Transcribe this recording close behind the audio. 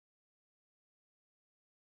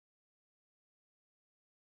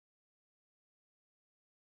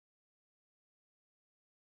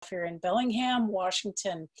here in Bellingham,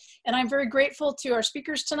 Washington. And I'm very grateful to our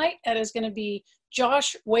speakers tonight. That is going to be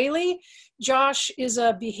Josh Whaley. Josh is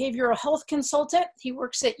a behavioral health consultant. He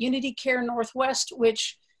works at Unity Care Northwest,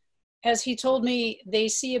 which, as he told me, they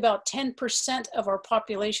see about 10% of our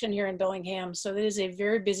population here in Bellingham. So it is a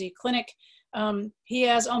very busy clinic. He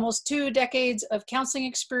has almost 2 decades of counseling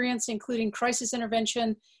experience, including crisis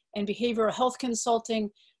intervention and behavioral health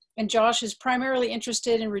consulting. And Josh is primarily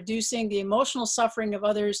interested in reducing the emotional suffering of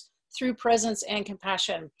others through presence and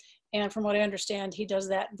compassion. And from what I understand, he does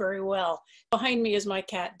that very well. Behind me is my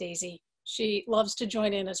cat, Daisy. She loves to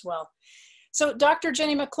join in as well. So Dr.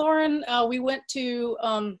 Jennie McLaurin, we went to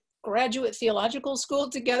graduate theological school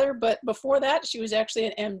together, but before that, she was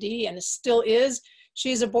actually an MD and still is.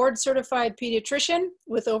 She's a board certified pediatrician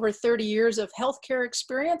with over 30 years of healthcare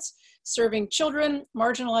experience, serving children,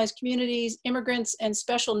 marginalized communities, immigrants, and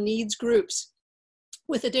special needs groups.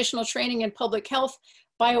 With additional training in public health,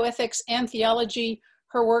 bioethics, and theology,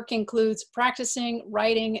 her work includes practicing,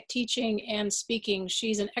 writing, teaching, and speaking.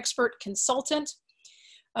 She's an expert consultant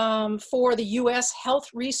for the U.S. Health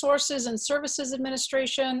Resources and Services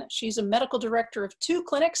Administration. She's a medical director of 2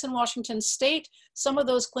 clinics in Washington State. Some of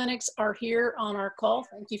those clinics are here on our call.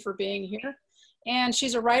 Thank you for being here. And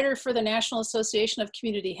she's a writer for the National Association of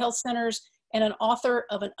Community Health Centers and an author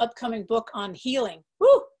of an upcoming book on healing.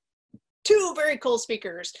 Woo! 2 very cool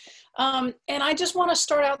speakers. And I just want to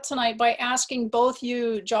start out tonight by asking both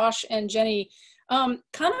you, Josh and Jennie,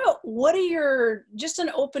 kind of what are your, just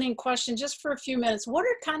an opening question, just for a few minutes, what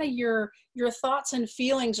are kind of your thoughts and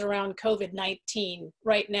feelings around COVID-19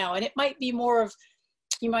 right now? And it might be more of,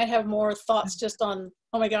 you might have more thoughts just on,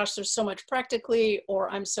 oh my gosh, there's so much practically,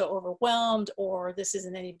 or I'm so overwhelmed, or this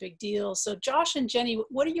isn't any big deal. So Josh and Jennie,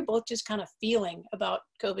 what are you both just kind of feeling about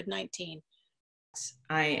COVID-19?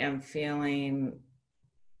 I am feeling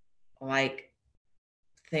like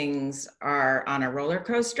things are on a roller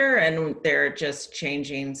coaster and they're just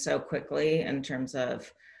changing so quickly in terms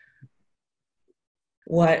of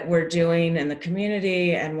what we're doing in the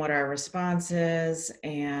community and what our response is,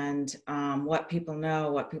 and what people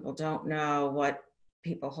know, what people don't know, what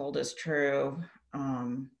people hold as true.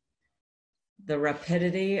 The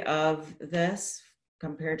rapidity of this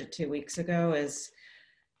compared to 2 weeks ago is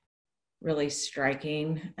really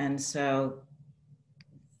striking. And so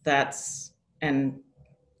that's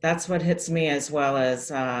what hits me, as well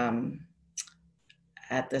as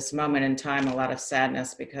at this moment in time, a lot of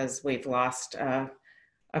sadness because we've lost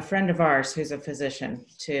a friend of ours who's a physician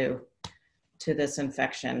to this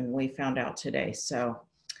infection, we found out today. So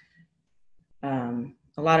a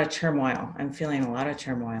lot of turmoil. I'm feeling a lot of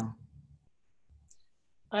turmoil.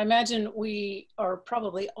 I imagine we are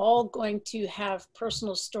probably all going to have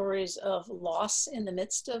personal stories of loss in the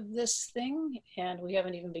midst of this thing, and we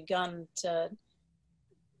haven't even begun to,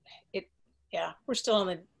 we're still on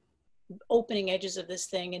the opening edges of this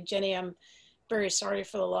thing. And Jennie, I'm very sorry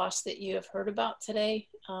for the loss that you have heard about today.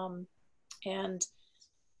 And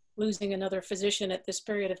losing another physician at this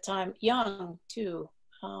period of time, young too,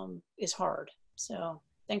 is hard. So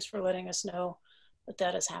thanks for letting us know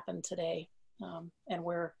that has happened today. And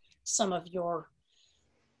where some of your,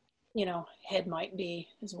 head might be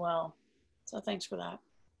as well. So thanks for that.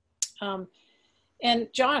 And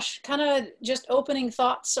Josh, kind of just opening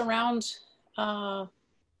thoughts around your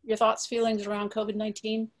thoughts, feelings around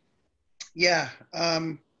COVID-19. Yeah,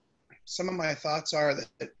 some of my thoughts are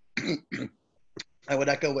that I would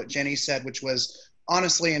echo what Jennie said, which was,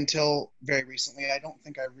 honestly, until very recently, I don't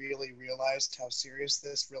think I really realized how serious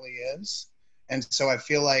this really is. And so I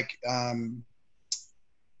feel like,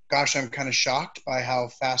 gosh, I'm kind of shocked by how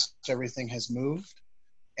fast everything has moved.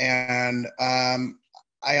 And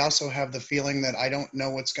I also have the feeling that I don't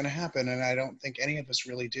know what's going to happen, and I don't think any of us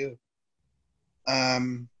really do.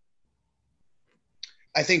 I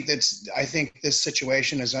think this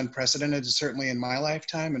situation is unprecedented, certainly in my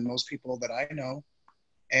lifetime and most people that I know.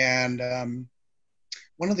 And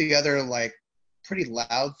one of the other pretty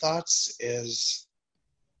loud thoughts is,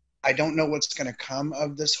 I don't know what's going to come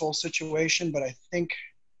of this whole situation, but I think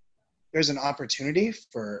there's an opportunity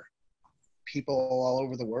for people all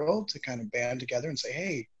over the world to kind of band together and say,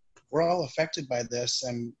 hey, we're all affected by this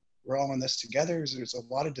and we're all in this together. There's a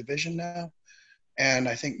lot of division now. And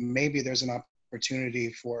I think maybe there's an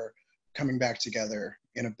opportunity for coming back together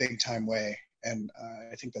in a big time way. And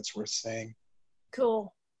I think that's worth saying.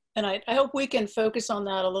 Cool. And I hope we can focus on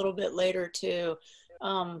that a little bit later too.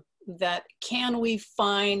 That can we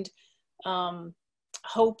find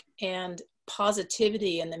hope and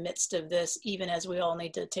positivity in the midst of this, even as we all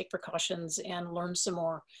need to take precautions and learn some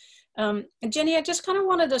more. And Jennie, I just kind of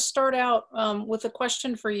wanted to start out with a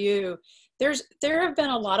question for you there have been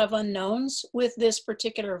a lot of unknowns with this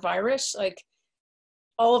particular virus. Like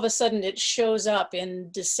all of a sudden it shows up in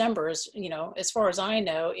December, as you know, as far as I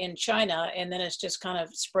know, in China, and then it's just kind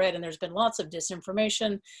of spread, and there's been lots of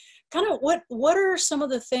disinformation. Kind of what are some of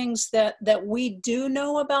the things that we do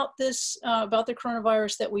know about this, about the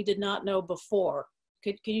coronavirus, that we did not know before?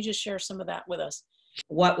 Can you just share some of that with us?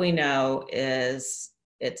 What we know is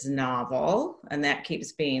it's novel, and that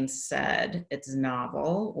keeps being said. It's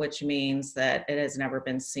novel, which means that it has never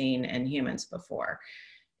been seen in humans before.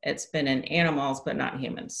 It's been in animals, but not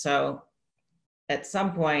humans. So at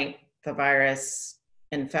some point, the virus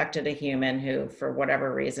infected a human who, for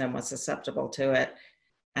whatever reason, was susceptible to it.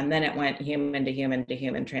 And then it went human to human to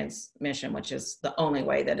human transmission, which is the only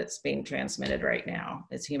way that it's being transmitted right now,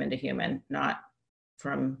 is human to human, not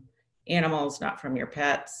from animals, not from your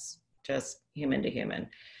pets, just human to human.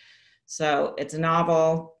 So it's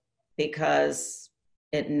novel because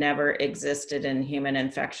it never existed in human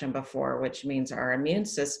infection before, which means our immune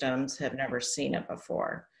systems have never seen it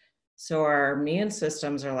before. So our immune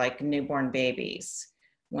systems are like newborn babies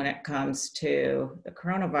when it comes to the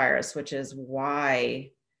coronavirus, which is why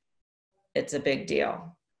it's a big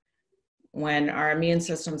deal. When our immune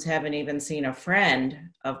systems haven't even seen a friend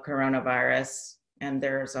of coronavirus, and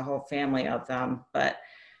there's a whole family of them, but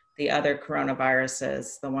the other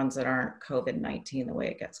coronaviruses, the ones that aren't COVID-19, the way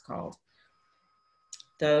it gets called,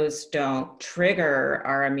 those don't trigger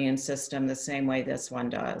our immune system the same way this one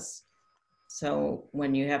does. So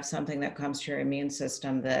when you have something that comes to your immune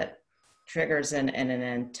system that triggers in an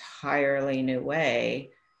entirely new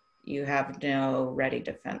way, you have no ready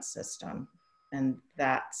defense system. And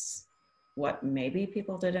that's what maybe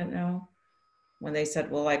people didn't know when they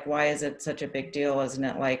said, well, like, why is it such a big deal? Isn't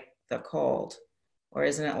it like the cold? Or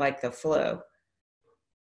isn't it like the flu?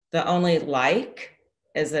 The only like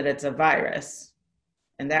is that it's a virus.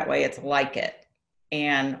 And that way it's like it.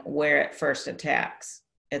 And where it first attacks,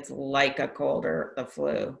 it's like a cold or the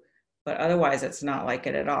flu. But otherwise, it's not like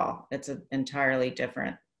it at all. It's an entirely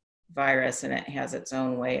different virus, and it has its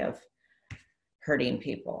own way of hurting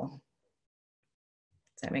people.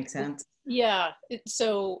 Does that make sense? Yeah.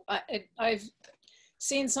 So I've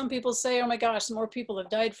seen some people say, oh my gosh, more people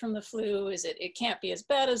have died from the flu. It can't be as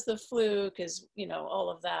bad as the flu because, you know,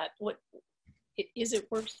 all of that. Is it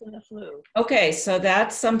worse than the flu? Okay, so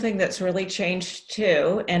that's something that's really changed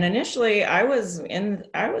too. And initially I was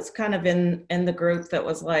kind of in the group that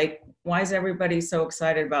was like, why is everybody so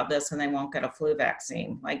excited about this and they won't get a flu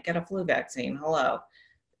vaccine? Like, get a flu vaccine, hello.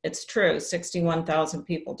 It's true, 61,000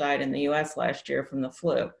 people died in the US last year from the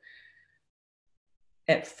flu.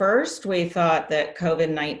 At first, we thought that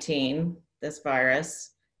COVID-19, this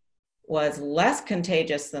virus, was less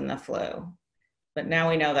contagious than the flu. But now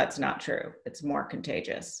we know that's not true. It's more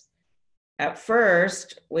contagious. At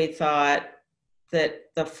first, we thought that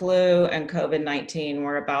the flu and COVID-19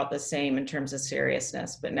 were about the same in terms of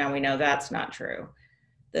seriousness, but now we know that's not true.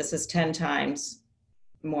 This is 10 times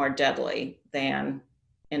more deadly than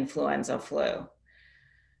influenza flu.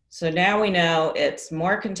 So now we know it's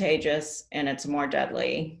more contagious and it's more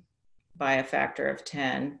deadly by a factor of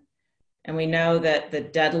 10. And we know that the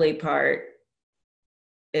deadly part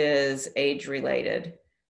is age related,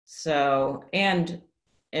 so, and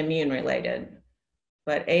immune related,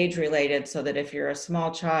 but age related, so that if you're a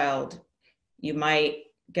small child, you might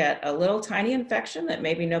get a little tiny infection that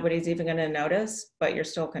maybe nobody's even going to notice, but you're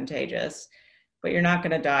still contagious. But you're not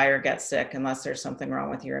going to die or get sick unless there's something wrong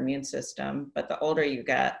with your immune system. But the older you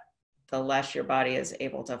get, the less your body is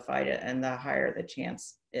able to fight it, and the higher the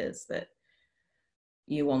chance is that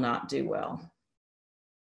you will not do well.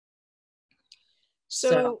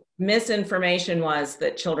 So misinformation was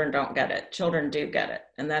that children don't get it. Children do get it.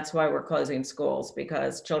 And that's why we're closing schools,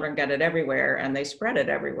 because children get it everywhere and they spread it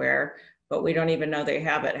everywhere, but we don't even know they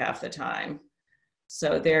have it half the time.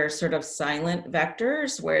 So they're sort of silent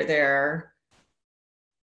vectors where they're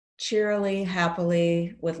cheerily,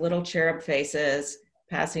 happily, with little cherub faces,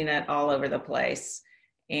 passing it all over the place.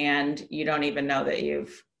 And you don't even know that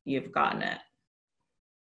you've gotten it.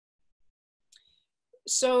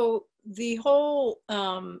 So the whole,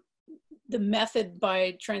 the method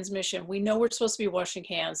by transmission, we know we're supposed to be washing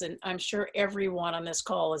hands, and I'm sure everyone on this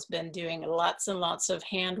call has been doing lots and lots of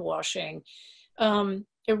hand washing.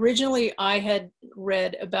 Originally, I had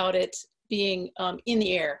read about it being in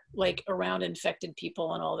the air, like around infected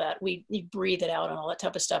people and all that. We breathe it out and all that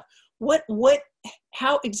type of stuff.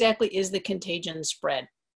 How exactly is the contagion spread?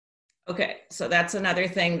 Okay, so that's another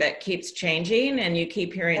thing that keeps changing, and you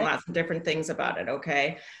keep hearing lots of different things about it,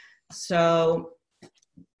 okay? So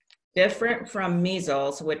different from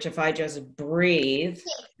measles, which if I just breathe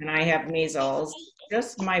and I have measles,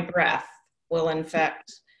 just my breath will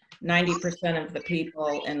infect 90% of the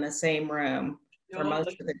people in the same room for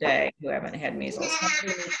most of the day who haven't had measles.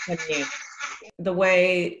 The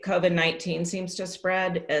way COVID-19 seems to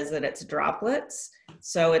spread is that it's droplets.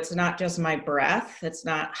 So it's not just my breath. It's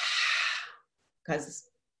not because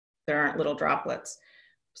there aren't little droplets.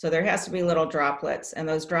 So there has to be little droplets. And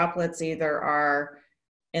those droplets either are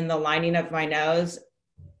in the lining of my nose,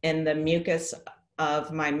 in the mucus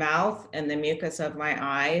of my mouth, and the mucus of my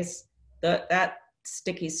eyes. That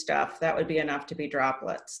sticky stuff, that would be enough to be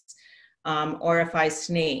droplets. Or if I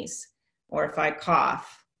sneeze, or if I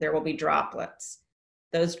cough, there will be droplets.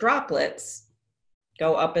 Those droplets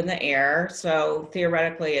go up in the air. So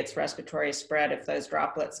theoretically, it's respiratory spread if those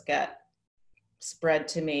droplets get spread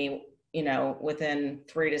to me, you know, within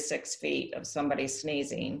 3 to 6 feet of somebody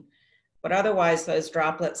sneezing. But otherwise, those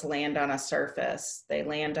droplets land on a surface. They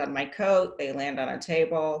land on my coat, they land on a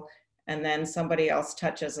table, and then somebody else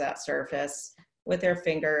touches that surface with their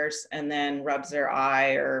fingers and then rubs their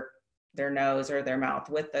eye or their nose or their mouth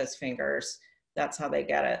with those fingers. That's how they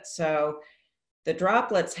get it. So the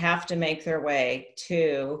droplets have to make their way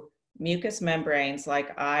to mucous membranes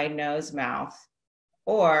like eye, nose, mouth,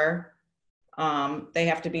 or they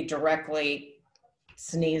have to be directly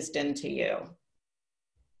sneezed into you.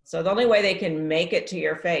 So the only way they can make it to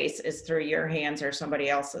your face is through your hands or somebody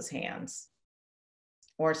else's hands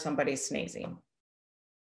or somebody sneezing.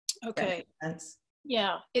 Okay.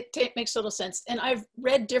 Yeah, it makes total sense. And I've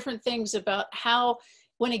read different things about how,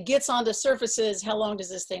 when it gets onto surfaces, how long does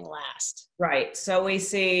this thing last? Right. So we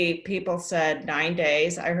see people said 9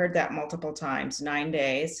 days. I heard that multiple times, 9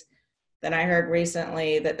 days. Then I heard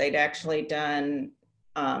recently that they'd actually done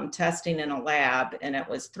testing in a lab, and it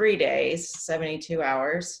was 3 days, 72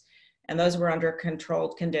 hours. And those were under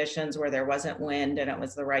controlled conditions where there wasn't wind and it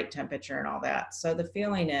was the right temperature and all that. So the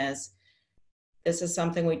feeling is, this is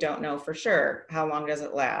something we don't know for sure. How long does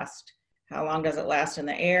it last? How long does it last in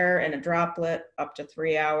the air in a droplet? Up to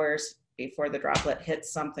 3 hours before the droplet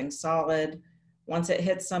hits something solid. Once it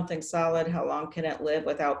hits something solid, how long can it live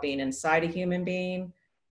without being inside a human being?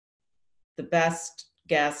 The best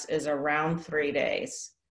guess is around 3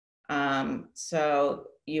 days. So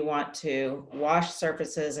you want to wash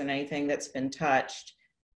surfaces and anything that's been touched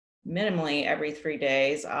minimally every 3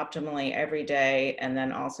 days, optimally every day, and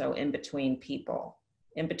then also in between people,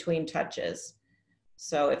 in between touches.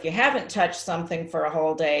 So if you haven't touched something for a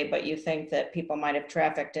whole day, but you think that people might have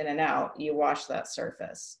trafficked in and out, you wash that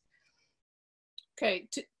surface. Okay,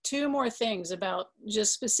 two more things about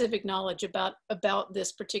just specific knowledge about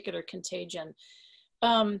this particular contagion.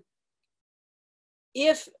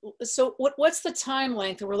 What's the time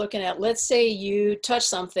length that we're looking at? Let's say you touch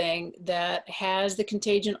something that has the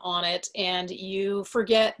contagion on it and you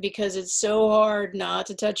forget because it's so hard not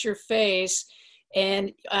to touch your face,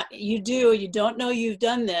 and you don't know you've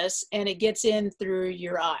done this, and it gets in through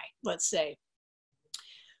your eye, let's say.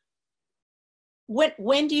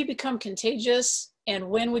 When do you become contagious, and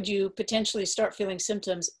when would you potentially start feeling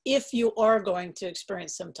symptoms if you are going to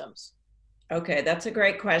experience symptoms? Okay, that's a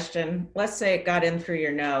great question. Let's say it got in through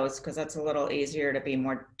your nose, because that's a little easier to be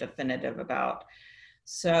more definitive about.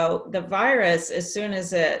 So the virus, as soon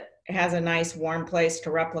as it has a nice warm place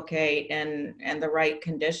to replicate and the right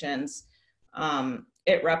conditions,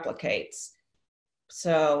 it replicates.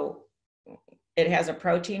 So it has a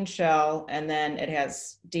protein shell, and then it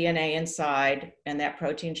has DNA inside, and that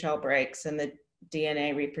protein shell breaks and the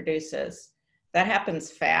DNA reproduces. That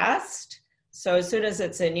happens fast. So as soon as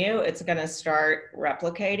it's in you, it's going to start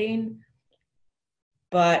replicating,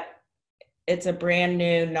 but it's a brand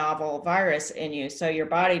new novel virus in you. So your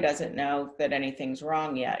body doesn't know that anything's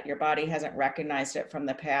wrong yet. Your body hasn't recognized it from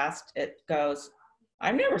the past. It goes,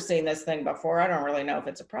 I've never seen this thing before. I don't really know if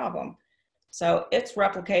it's a problem. So it's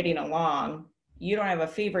replicating along. You don't have a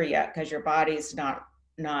fever yet because your body's not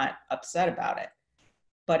upset about it,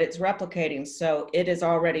 but it's replicating. So it is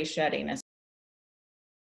already shedding.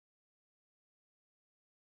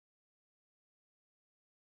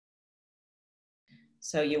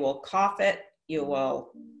 So you will cough it, you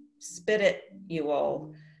will spit it, you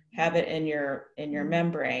will have it in your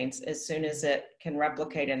membranes as soon as it can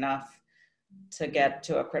replicate enough to get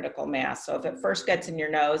to a critical mass. So if it first gets in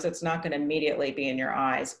your nose, it's not going to immediately be in your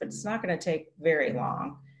eyes, but it's not going to take very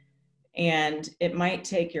long. And it might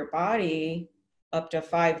take your body up to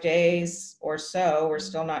 5 days or so, we're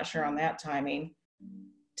still not sure on that timing,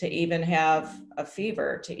 to even have a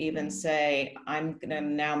fever, to even say, I'm gonna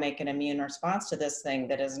now make an immune response to this thing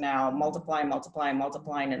that is now multiplying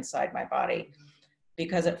inside my body.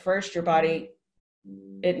 Because at first your body,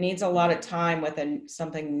 it needs a lot of time with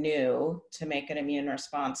something new to make an immune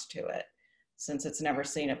response to it. since it's never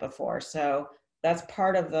seen it before. So that's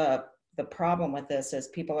part of the problem with this, is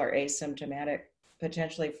people are asymptomatic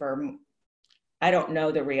potentially for, I don't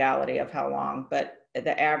know the reality of how long, but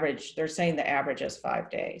the average, they're saying the average is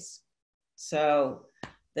 5 days. So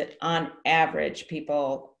that on average,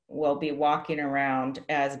 people will be walking around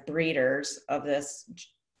as breeders of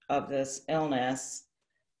this illness,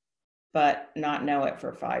 but not know it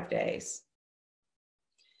for 5 days.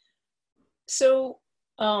 So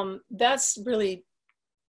that's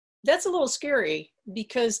a little scary,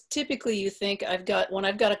 because typically you think when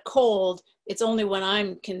I've got a cold, it's only when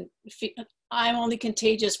I'm only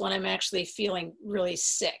contagious when I'm actually feeling really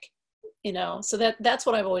sick, you know? So that's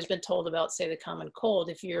what I've always been told about, say, the common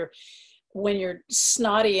cold. When you're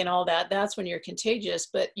snotty and all that, that's when you're contagious.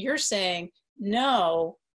 But you're saying,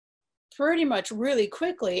 no, pretty much really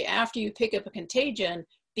quickly after you pick up a contagion,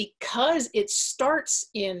 because it starts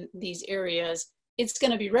in these areas, it's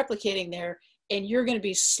going to be replicating there, and you're going to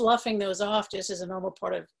be sloughing those off just as a normal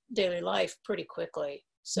part of daily life pretty quickly.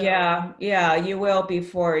 So yeah, you will,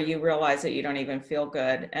 before you realize that you don't even feel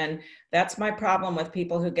good. And that's my problem with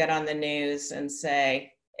people who get on the news and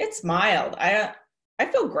say, it's mild, I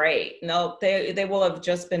feel great. No, they will have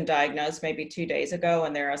just been diagnosed maybe 2 days ago,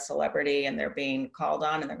 and they're a celebrity and they're being called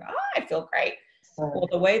on, and they're going, I feel great. Well,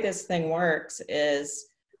 the way this thing works is,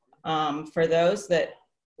 for those that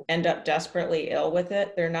end up desperately ill with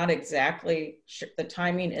it, they're not exactly sure, the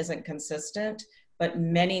timing isn't consistent, but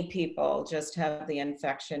many people just have the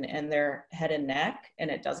infection in their head and neck, and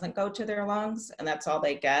it doesn't go to their lungs, and that's all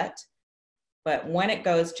they get. But when it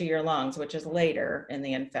goes to your lungs, which is later in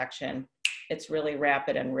the infection, it's really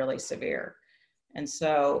rapid and really severe. And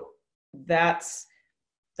so that's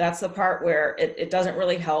the part where it doesn't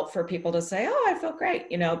really help for people to say, I feel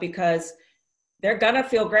great, you know, because they're gonna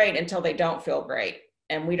feel great until they don't feel great.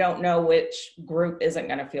 And we don't know which group isn't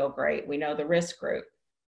gonna feel great. We know the risk group.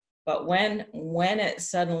 But when it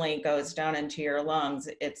suddenly goes down into your lungs,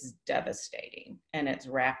 it's devastating and it's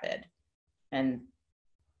rapid. And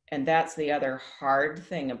that's the other hard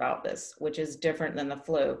thing about this, which is different than the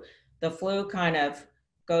flu. The flu kind of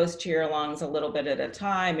goes to your lungs a little bit at a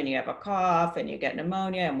time, and you have a cough and you get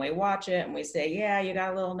pneumonia, and we watch it and we say, yeah, you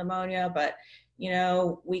got a little pneumonia, but you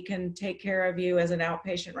know, we can take care of you as an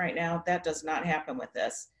outpatient right now. That does not happen with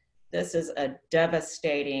this. This is a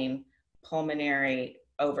devastating pulmonary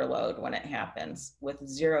overload when it happens, with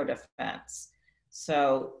zero defense.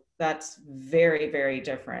 So that's very, very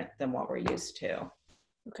different than what we're used to.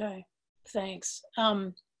 Okay, thanks.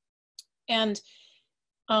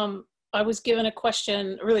 I was given a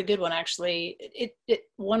question, a really good one, actually.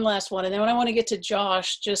 One last one, and then I want to get to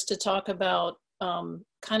Josh just to talk about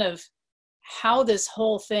kind of how this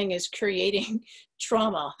whole thing is creating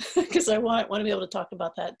trauma, because I want to be able to talk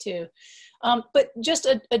about that too. But just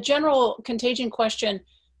a general contagion question: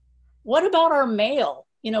 what about our mail?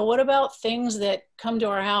 You know, what about things that come to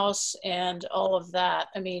our house and all of that?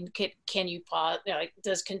 I mean, can you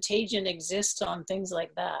does contagion exist on things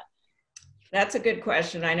like that? That's a good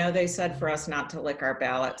question. I know they said for us not to lick our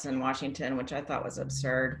ballots in Washington, which I thought was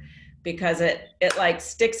absurd, because it like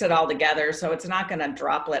sticks it all together. So it's not going to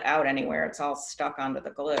droplet out anywhere. It's all stuck onto the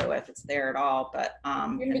glue if it's there at all. But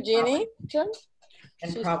Jennie,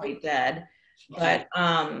 and probably dead. But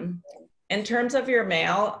in terms of your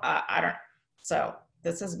mail, I don't. So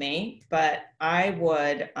this is me, but I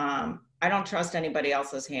would. I don't trust anybody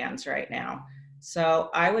else's hands right now. So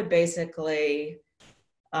I would basically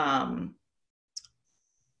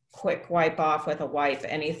quick wipe off with a wipe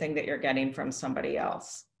anything that you're getting from somebody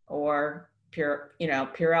else, or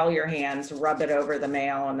Purell your hands, rub it over the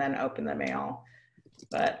mail, and then open the mail.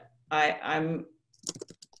 But I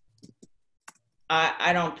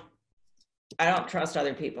don't trust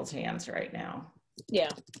other people's hands right now. Yeah.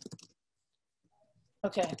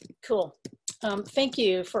 Okay, cool. Thank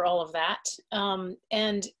you for all of that.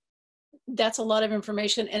 And that's a lot of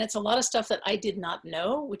information, and it's a lot of stuff that I did not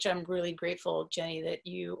know, which I'm really grateful, Jennie, that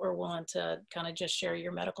you are willing to kind of just share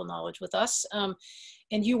your medical knowledge with us.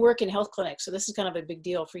 And you work in health clinics, so this is kind of a big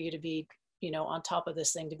deal for you to be, on top of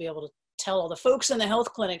this thing, to be able to tell all the folks in the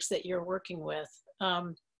health clinics that you're working with.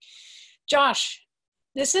 Josh,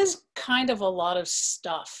 this is kind of a lot of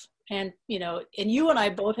stuff. And, and you and I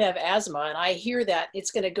both have asthma, and I hear that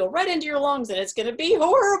it's going to go right into your lungs and it's going to be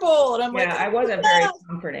horrible. And I'm like, I wasn't very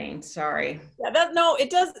comforting. Sorry. Yeah, no, it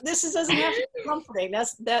does. Doesn't have to be comforting.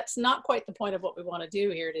 That's not quite the point of what we want to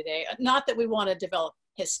do here today. Not that we want to develop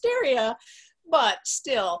hysteria, but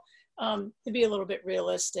still to be a little bit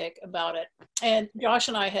realistic about it. And Josh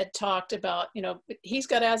and I had talked about, he's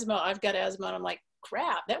got asthma, I've got asthma, and I'm like,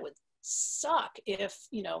 crap, that would suck if,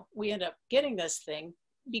 we end up getting this thing.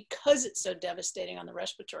 because it's so devastating on the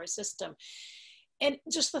respiratory system. And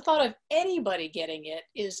just the thought of anybody getting it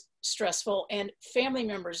is stressful, and family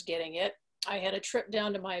members getting it. I had a trip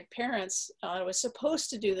down to my parents. I was supposed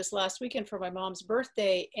to do this last weekend for my mom's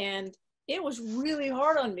birthday, and it was really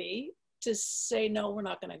hard on me to say, no, we're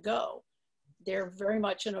not going to go. They're very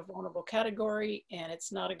much in a vulnerable category, and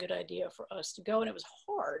it's not a good idea for us to go. And it was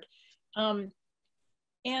hard.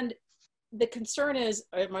 And the concern is,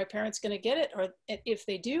 are my parents going to get it? Or if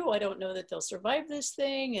they do, I don't know that they'll survive this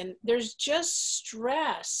thing. And there's just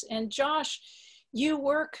stress. And Josh, you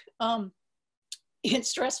work in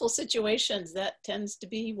stressful situations. That tends to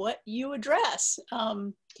be what you address.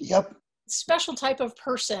 Yep. Special type of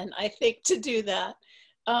person, I think, to do that.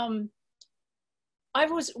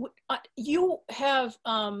 You have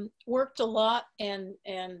worked a lot and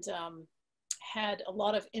had a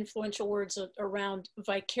lot of influential words around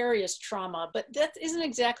vicarious trauma, but that isn't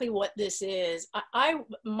exactly what this is.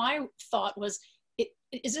 My thought was,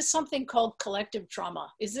 is this something called collective trauma?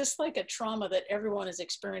 Is this like a trauma that everyone is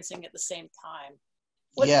experiencing at the same time?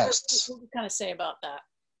 Yes. What do you kind of say about that?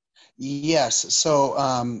 Yes.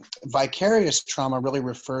 So vicarious trauma really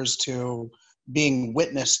refers to being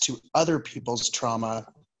witness to other people's trauma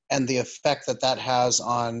and the effect that that has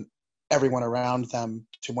on everyone around them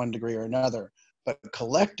to one degree or another. But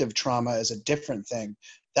collective trauma is a different thing.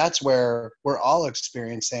 That's where we're all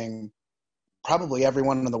experiencing, probably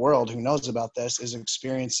everyone in the world who knows about this is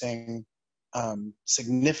experiencing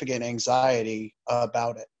significant anxiety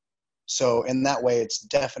about it. So in that way, it's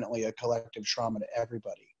definitely a collective trauma to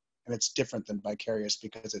everybody. And it's different than vicarious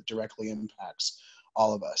because it directly impacts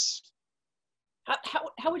all of us.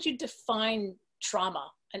 How would you define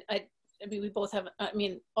trauma? And I mean, we both have, I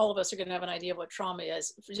mean, all of us are going to have an idea of what trauma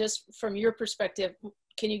is. Just from your perspective,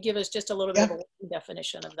 can you give us just a little bit of a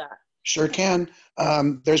definition of that? Sure can.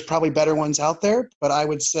 There's probably better ones out there, but I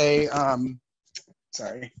would say,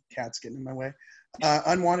 sorry, cat's getting in my way.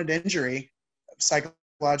 Unwanted injury,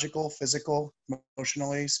 psychological, physical,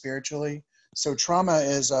 emotionally, spiritually. So trauma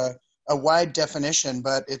is a wide definition,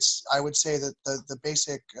 but I would say that the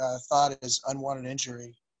basic thought is unwanted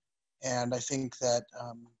injury. And I think that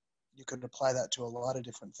you could apply that to a lot of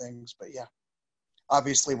different things, but yeah,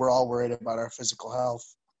 obviously we're all worried about our physical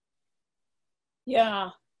health. Yeah.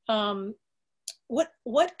 What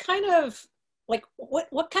kind of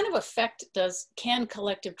effect can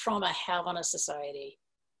collective trauma have on a society?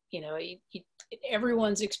 You know,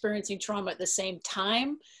 everyone's experiencing trauma at the same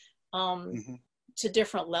time, to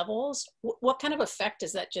different levels. What kind of effect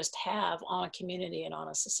does that just have on a community and on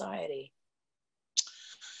a society?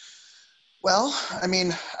 Well, I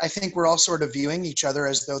mean, I think we're all sort of viewing each other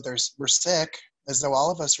as though we're sick, as though all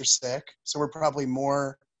of us are sick. So we're probably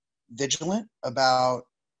more vigilant about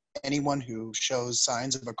anyone who shows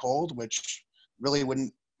signs of a cold, which really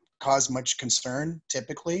wouldn't cause much concern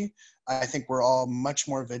typically. I think we're all much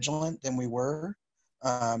more vigilant than we were.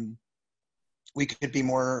 We could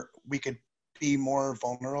be more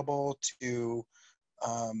vulnerable to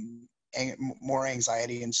more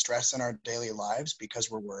anxiety and stress in our daily lives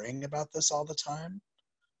because we're worrying about this all the time.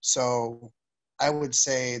 So I would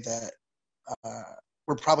say that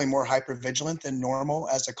we're probably more hypervigilant than normal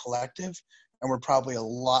as a collective, and we're probably a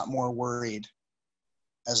lot more worried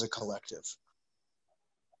as a collective.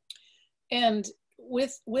 And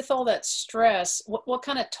with all that stress, what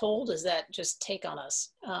kind of toll does that just take on us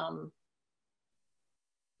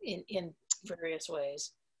in various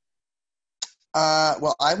ways?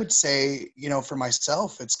 Well, I would say, for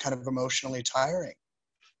myself, it's kind of emotionally tiring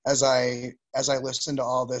as I listen to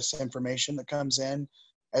all this information that comes in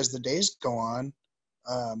as the days go on.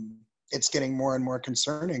 It's getting more and more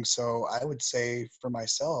concerning. So I would say for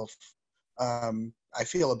myself, I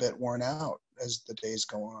feel a bit worn out as the days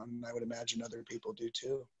go on. I would imagine other people do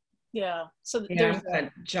too. Yeah. So yeah, I'm going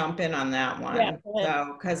to jump in on that one. Yeah,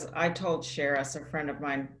 so, because I told Sheris, a friend of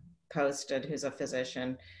mine posted, who's a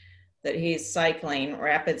physician, that he's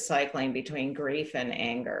rapid cycling between grief and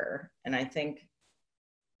anger. And I think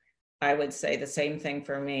I would say the same thing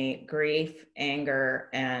for me: grief, anger,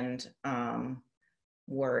 and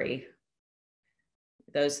worry.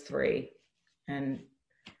 Those three. And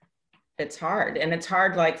it's hard. And it's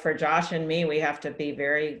hard, like for Josh and me, we have to be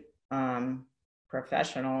very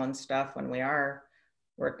professional and stuff when we are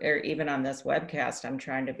or even on this webcast. I'm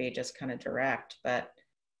trying to be just kind of direct, but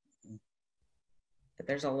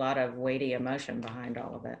there's a lot of weighty emotion behind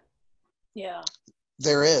all of it. Yeah.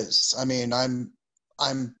 There is. I mean,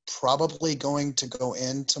 I'm probably going to go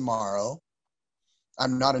in tomorrow.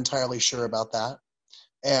 I'm not entirely sure about that.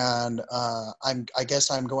 And I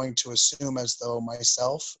guess I'm going to assume as though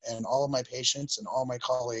myself and all of my patients and all my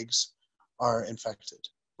colleagues are infected.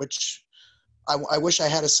 which I wish I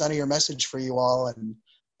had a sunnier message for you all and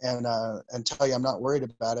tell you I'm not worried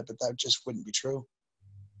about it, but that just wouldn't be true.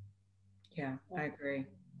 Yeah, I agree.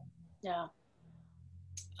 Yeah.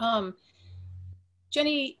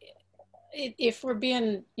 Jennie, if we're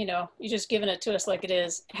being, you're just giving it to us like it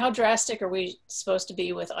is, how drastic are we supposed to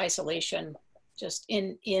be with isolation, just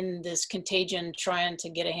in this contagion, trying to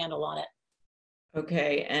get a handle on it?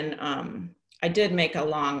 Okay, and I did make a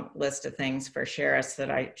long list of things for Sheriffs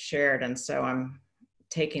that I shared, and so I'm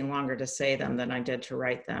taking longer to say them than I did to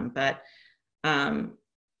write them. But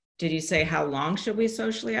did you say how long should we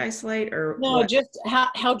socially isolate, or no, what? just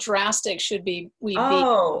how drastic should we be?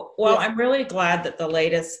 Oh, well, I'm really glad that the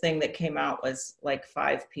latest thing that came out was like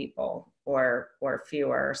 5 people or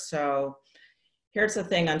fewer. So here's the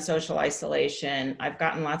thing on social isolation. I've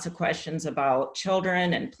gotten lots of questions about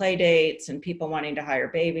children and play dates and people wanting to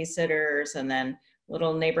hire babysitters, and then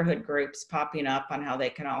little neighborhood groups popping up on how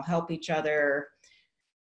they can all help each other.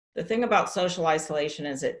 The thing about social isolation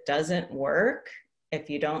is it doesn't work if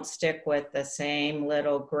you don't stick with the same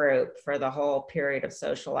little group for the whole period of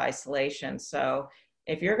social isolation. So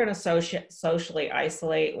if you're going to socially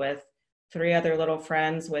isolate with 3 other little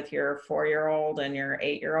friends, with your 4-year-old and your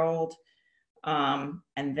 8-year-old, and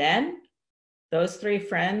then those 3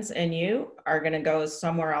 friends and you are going to go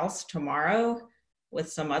somewhere else tomorrow with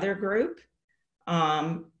some other group,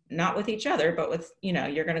 not with each other, but with,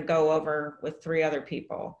 you're going to go over with 3 other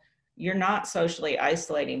people. You're not socially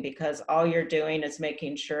isolating, because all you're doing is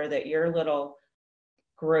making sure that your little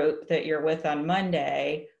group that you're with on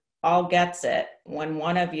Monday all gets it when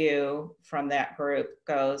one of you from that group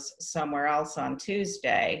goes somewhere else on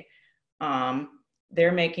Tuesday.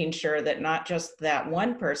 They're making sure that not just that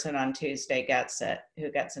one person on Tuesday gets it who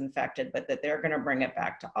gets infected, but that they're going to bring it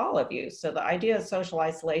back to all of you. So the idea of social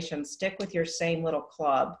isolation, stick with your same little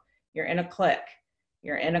club. You're in a clique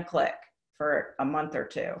for a month or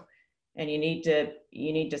 2. And you need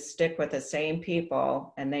to stick with the same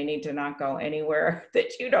people, and they need to not go anywhere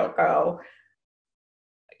that you don't go.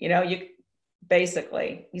 You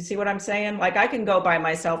basically, you see what I'm saying? Like, I can go by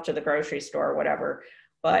myself to the grocery store or whatever,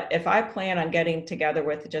 but if I plan on getting together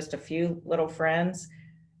with just a few little friends,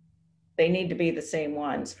 they need to be the same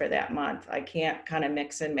ones for that month. I can't kind of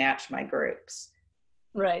mix and match my groups.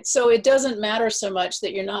 Right. So it doesn't matter so much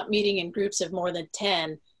that you're not meeting in groups of more than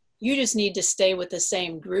 10. You just need to stay with the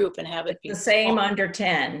same group and have it be the same under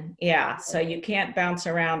 10. Yeah. So you can't bounce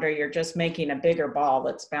around, or you're just making a bigger ball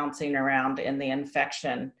that's bouncing around in the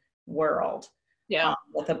infection world. Yeah.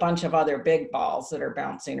 With a bunch of other big balls that are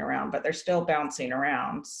bouncing around, but they're still bouncing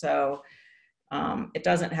around. So it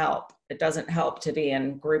doesn't help. It doesn't help to be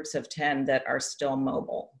in groups of 10 that are still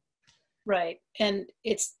mobile. Right. And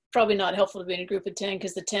it's probably not helpful to be in a group of 10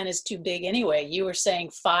 because the 10 is too big anyway. You were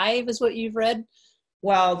saying 5 is what you've read?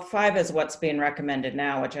 Well, 5 is what's being recommended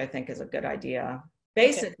now, which I think is a good idea.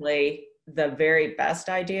 Basically, the very best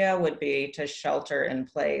idea would be to shelter in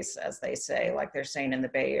place, as they say, like they're saying in the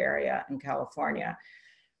Bay Area in California.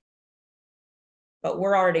 But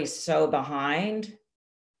we're already so behind.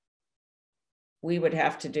 We would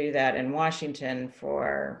have to do that in Washington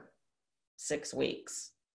for 6 weeks.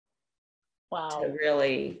 Wow. To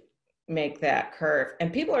really make that curve.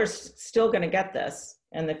 And people are still going to get this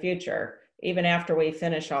in the future, even after we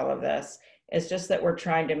finish all of this. It's just that we're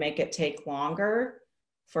trying to make it take longer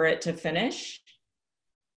for it to finish.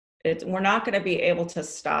 We're not going to be able to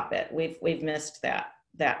stop it. We've missed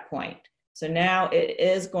that point. So now it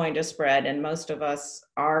is going to spread, and most of us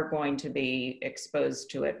are going to be exposed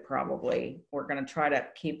to it probably. We're going to try to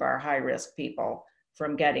keep our high-risk people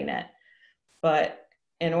from getting it. But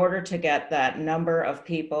in order to get that number of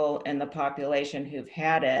people in the population who've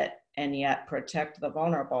had it and yet protect the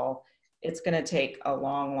vulnerable, it's going to take a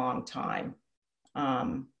long, long time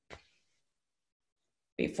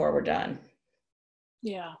before we're done.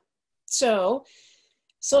 Yeah. So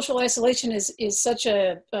social isolation is such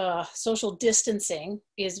a, social distancing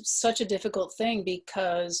is such a difficult thing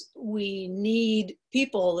because we need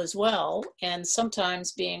people as well. And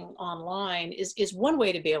sometimes being online is one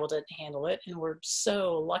way to be able to handle it. And we're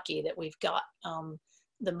so lucky that we've got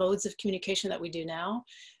the modes of communication that we do now.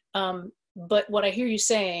 But what I hear you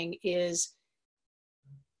saying is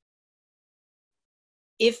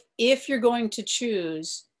if you're going to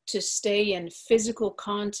choose to stay in physical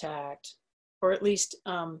contact, or at least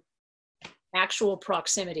actual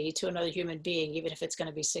proximity to another human being, even if it's going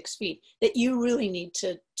to be 6 feet, that you really need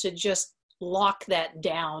to just lock that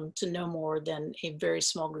down to no more than a very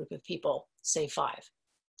small group of people, say 5.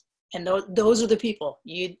 And those are the people.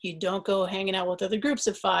 You don't go hanging out with other groups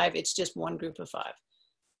of 5. It's just one group of 5.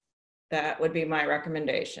 That would be my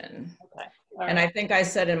recommendation. Okay. And I think I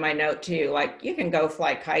said in my note too, like you can go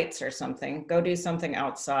fly kites or something, go do something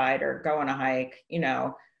outside or go on a hike, you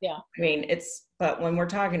know. Yeah. I mean, but when we're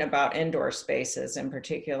talking about indoor spaces in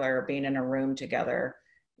particular, being in a room together,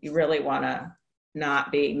 you really want to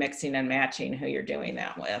not be mixing and matching who you're doing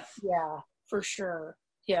that with. Yeah, for sure.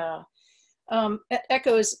 Yeah.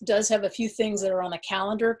 Echoes does have a few things that are on the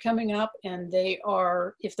calendar coming up, and they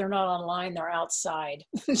are, if they're not online, they're outside.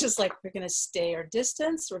 Just like we're going to stay our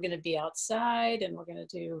distance, we're going to be outside, and we're going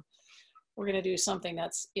to do something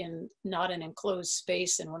that's not an enclosed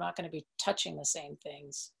space, and we're not going to be touching the same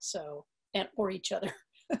things. So, or each other.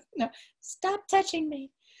 No, stop touching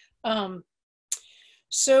me.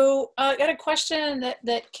 So I got a question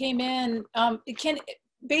that came in.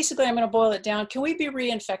 Basically, I'm going to boil it down. Can we be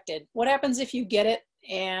reinfected? What happens if you get it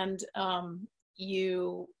and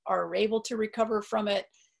you are able to recover from it?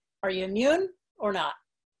 Are you immune or not?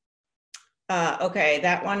 Okay,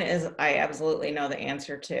 that one is, I absolutely know the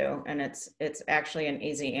answer to, and it's actually an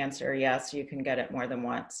easy answer. Yes, you can get it more than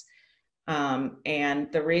once.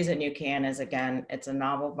 And the reason you can is, again, it's a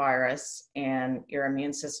novel virus and your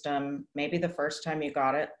immune system, maybe the first time you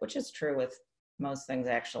got it, which is true with most things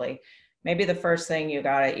actually, maybe the first thing you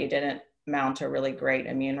got it, you didn't mount a really great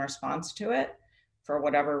immune response to it. For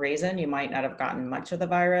whatever reason, you might not have gotten much of the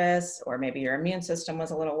virus, or maybe your immune system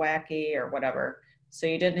was a little wacky or whatever. So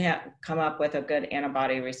you didn't come up with a good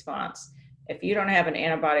antibody response. If you don't have an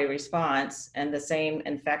antibody response and the same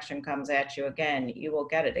infection comes at you again, you will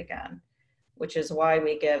get it again, which is why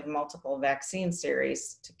we give multiple vaccine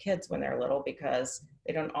series to kids when they're little, because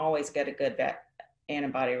they don't always get a good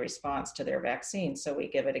antibody response to their vaccine. So we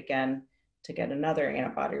give it again to get another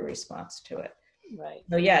antibody response to it. Right.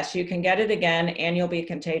 So yes, you can get it again and you'll be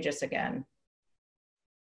contagious again.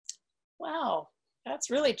 Wow, that's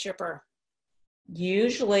really chipper.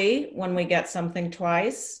 Usually when we get something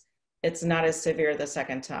twice, it's not as severe the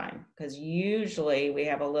second time, because usually we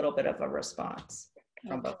have a little bit of a response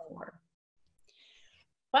from before.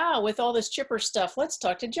 Wow, with all this chipper stuff, let's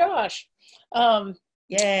talk to Josh.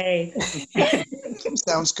 Yay.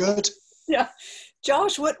 Sounds good. Yeah.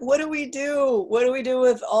 Josh, what do we do? What do we do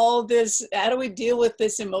with all this? How do we deal with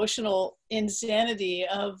this emotional insanity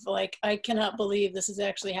of like, I cannot believe this is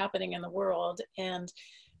actually happening in the world, and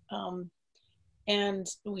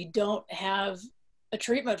we don't have a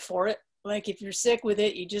treatment for it. Like if you're sick with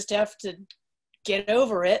it, you just have to get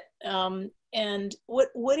over it. And what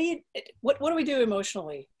do we do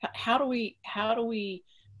emotionally? How do we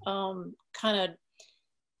kind of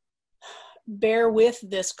bear with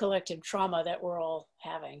this collective trauma that we're all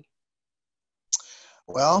having?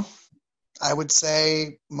 Well, I would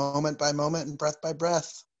say moment by moment and breath by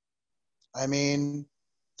breath. I mean,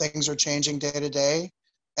 things are changing day to day.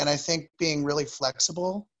 And I think being really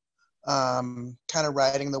flexible, kind of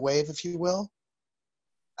riding the wave, if you will,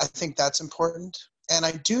 I think that's important. And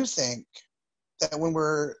I do think that when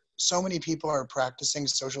so many people are practicing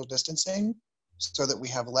social distancing so that we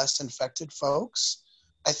have less infected folks,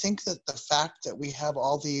 I think that the fact that we have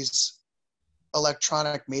all these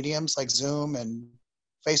electronic mediums like Zoom and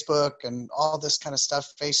Facebook and all this kind of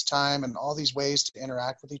stuff, FaceTime, and all these ways to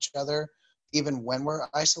interact with each other, even when we're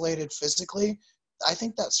isolated physically, I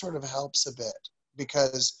think that sort of helps a bit,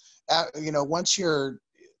 because, once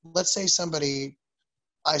let's say somebody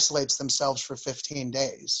isolates themselves for 15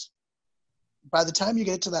 days. By the time you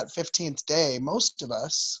get to that 15th day, most of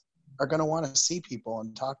us are going to want to see people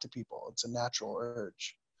and talk to people. It's a natural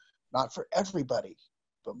urge. Not for everybody,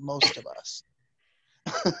 but most of us.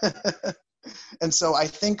 And so I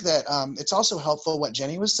think that it's also helpful what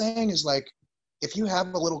Jennie was saying is like, if you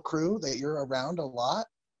have a little crew that you're around a lot,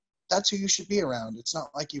 that's who you should be around. It's not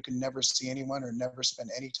like you can never see anyone or never spend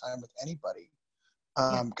any time with anybody.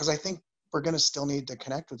 Because I think we're going to still need to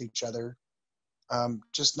connect with each other,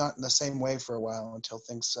 just not in the same way for a while until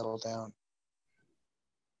things settle down.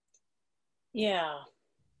 Yeah.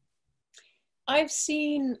 I've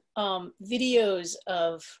seen videos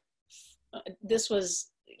of, this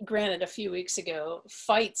was granted a few weeks ago,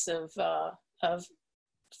 fights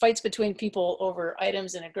between people over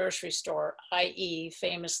items in a grocery store, i.e.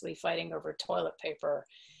 famously fighting over toilet paper.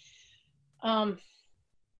 And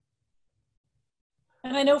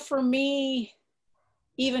I know for me,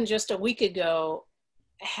 even just a week ago,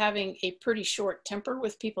 having a pretty short temper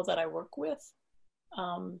with people that I work with.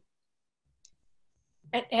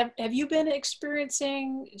 Have you been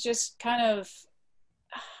experiencing just kind of,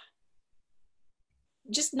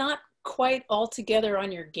 just not quite altogether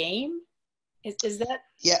on your game? Is that?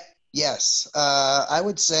 Yeah. Yes. I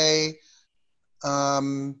would say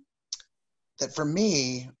that for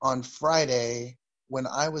me on Friday when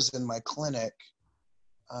I was in my clinic,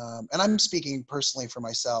 and I'm speaking personally for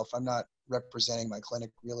myself, I'm not representing my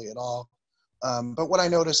clinic really at all. But what I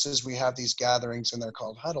noticed is we have these gatherings and they're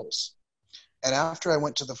called huddles. And after I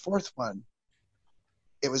went to the fourth one,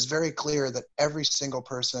 it was very clear that every single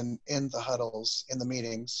person in the huddles, in the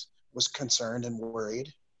meetings, was concerned and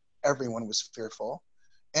worried. Everyone was fearful.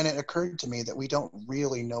 And it occurred to me that we don't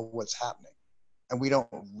really know what's happening. And we don't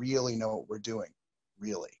really know what we're doing,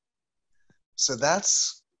 really. So that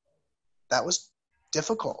was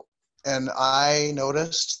difficult. And I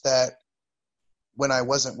noticed that when I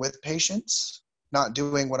wasn't with patients, not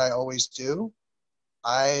doing what I always do,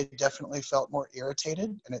 I definitely felt more irritated,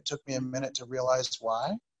 and it took me a minute to realize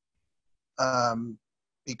why.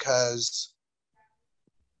 Because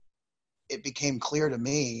it became clear to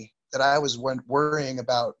me that I was worrying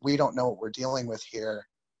about, we don't know what we're dealing with here.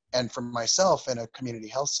 And for myself in a community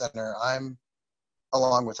health center, I'm,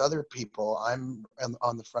 along with other people, I'm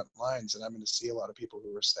on the front lines, and I'm going to see a lot of people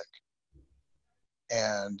who are sick.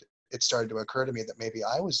 And it started to occur to me that maybe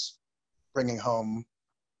I was bringing home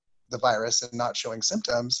the virus and not showing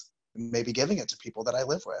symptoms, and maybe giving it to people that I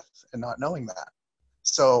live with and not knowing that.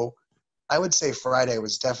 So I would say Friday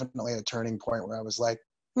was definitely a turning point where I was like,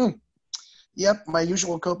 yep, my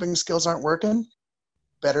usual coping skills aren't working.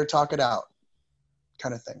 Better talk it out,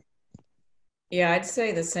 kind of thing. Yeah, I'd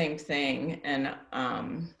say the same thing. And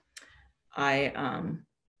I'm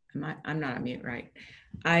not on mute, right?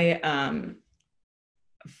 I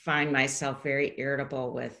find myself very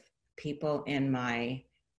irritable with people in my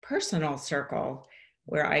personal circle,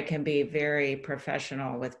 where I can be very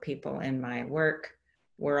professional with people in my work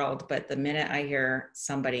world. But the minute I hear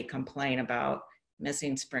somebody complain about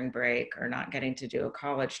missing spring break or not getting to do a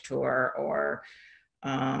college tour or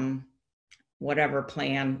whatever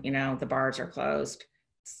plan, the bars are closed,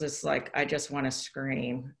 it's just like, I just want to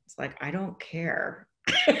scream. It's like, I don't care.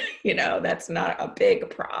 That's not a big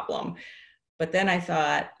problem. But then I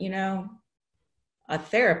thought, a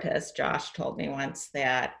therapist, Josh, told me once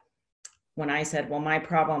that when I said, well, my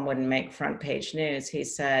problem wouldn't make front page news, he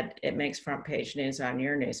said, it makes front page news on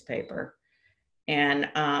your newspaper. And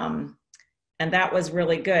that was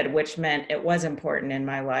really good, which meant it was important in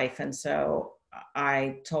my life. And so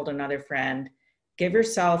I told another friend, give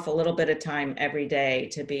yourself a little bit of time every day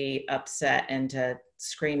to be upset and to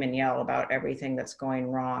scream and yell about everything that's going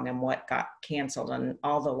wrong and what got canceled and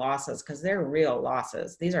all the losses, because they're real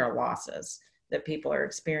losses. These are losses that people are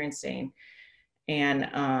experiencing. And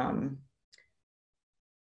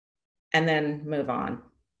then move on.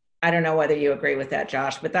 I don't know whether you agree with that,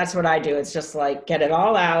 Josh, but that's what I do. It's just like, get it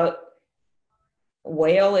all out,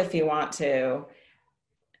 wail if you want to,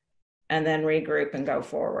 and then regroup and go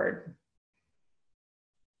forward.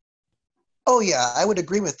 Oh yeah, I would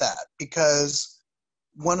agree with that, because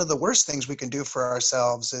one of the worst things we can do for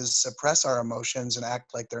ourselves is suppress our emotions and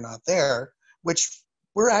act like they're not there, which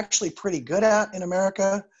we're actually pretty good at in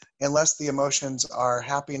America, unless the emotions are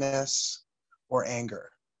happiness or anger.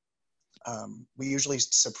 We usually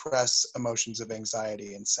suppress emotions of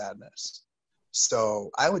anxiety and sadness.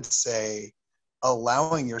 So I would say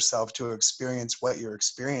allowing yourself to experience what you're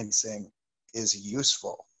experiencing is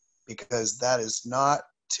useful, because that is not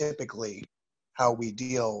typically how we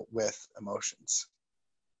deal with emotions.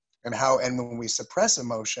 And when we suppress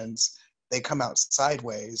emotions, they come out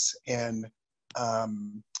sideways in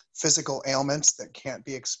physical ailments that can't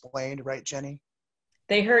be explained, right, Jennie?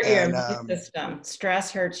 They hurt your immune system.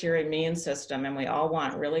 Stress hurts your immune system, and we all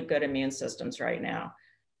want really good immune systems right now.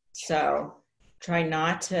 So try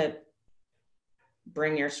not to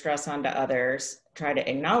bring your stress onto others. Try to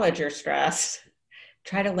acknowledge your stress.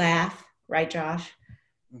 Try to laugh, right, Josh?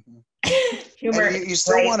 Mm-hmm. Humor. And you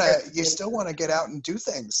still want to get out and do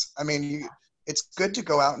things. I mean, it's good to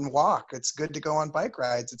go out and walk. It's good to go on bike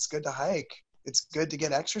rides. It's good to hike. It's good to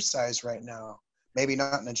get exercise right now. Maybe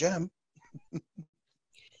not in a gym.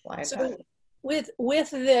 So with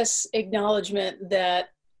this acknowledgement that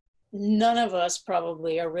none of us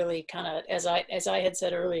probably are really kind of, as I had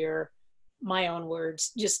said earlier, my own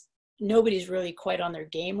words, just nobody's really quite on their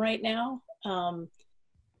game right now.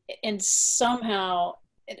 And somehow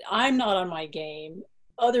I'm not on my game,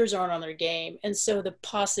 others aren't on their game. And so the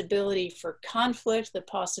possibility for conflict, the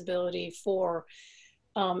possibility for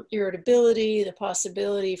irritability, the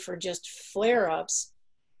possibility for just flare-ups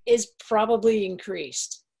is probably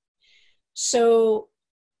increased. So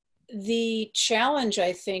the challenge,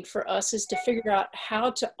 I think, for us is to figure out how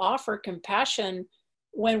to offer compassion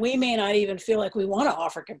when we may not even feel like we want to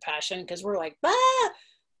offer compassion, because we're like,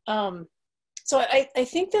 So I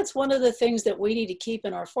think that's one of the things that we need to keep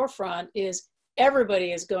in our forefront is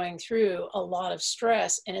everybody is going through a lot of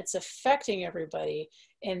stress and it's affecting everybody.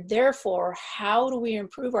 And therefore, how do we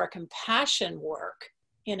improve our compassion work?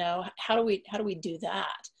 You know, how do we do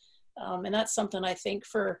that? And that's something I think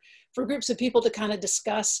for groups of people to kind of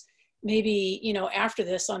discuss, maybe, you know, after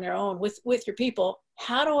this on their own with your people.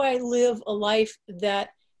 How do I live a life that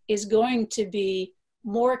is going to be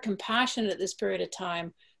more compassionate at this period of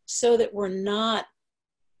time, so that we're not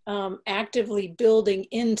actively building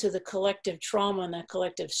into the collective trauma and the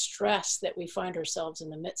collective stress that we find ourselves in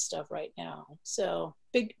the midst of right now? So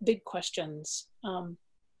big questions.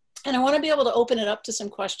 And I want to be able to open it up to some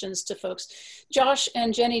questions to folks. Josh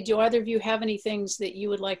and Jennie, do either of you have any things that you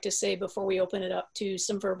would like to say before we open it up to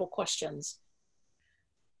some verbal questions?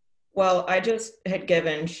 Well, I just had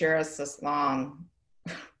given Sheriff this long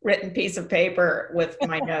written piece of paper with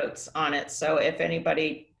my notes on it. So if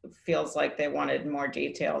anybody feels like they wanted more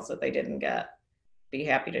details that they didn't get, be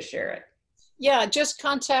happy to share it. Yeah, just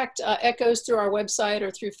contact Echoes through our website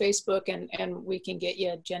or through Facebook, and we can get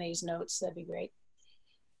you Jennie's notes. That'd be great.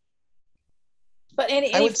 But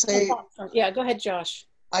any I would say, yeah, go ahead, Josh.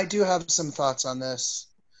 I do have some thoughts on this.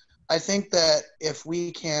 I think that if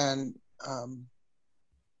we can,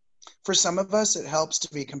 for some of us, it helps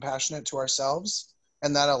to be compassionate to ourselves,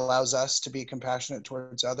 and that allows us to be compassionate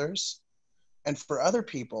towards others. And for other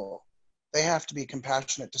people, they have to be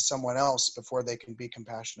compassionate to someone else before they can be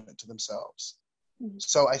compassionate to themselves. Mm-hmm.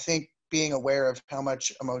 So I think being aware of how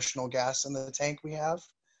much emotional gas in the tank we have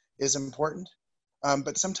is important.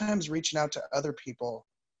 But sometimes reaching out to other people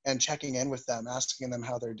and checking in with them, asking them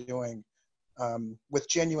how they're doing, with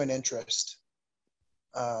genuine interest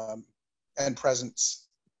and presence.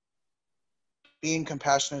 Being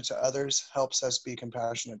compassionate to others helps us be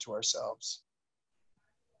compassionate to ourselves,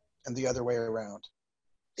 and the other way around.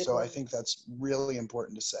 Good so word. I think that's really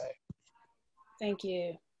important to say. Thank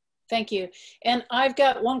you. Thank you. And I've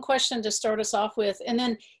got one question to start us off with. And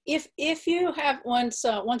then if you have, once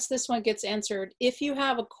this one gets answered, if you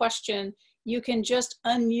have a question, you can just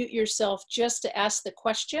unmute yourself just to ask the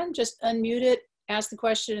question. Just unmute it, ask the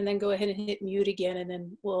question, and then go ahead and hit mute again, and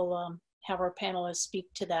then we'll have our panelists speak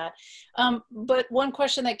to that. But one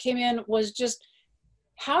question that came in was just,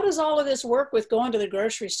 how does all of this work with going to the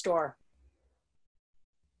grocery store?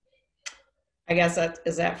 I guess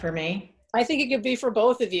is that for me? I think it could be for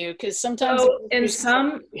both of you, because sometimes in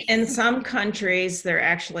some countries, they're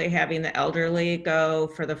actually having the elderly go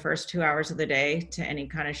for the first 2 hours of the day to any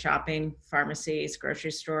kind of shopping, pharmacies,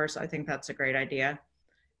 grocery stores. I think that's a great idea.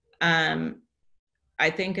 I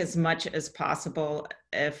think as much as possible,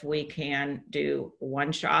 if we can do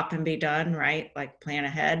one shop and be done, right? Like plan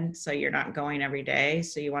ahead so you're not going every day.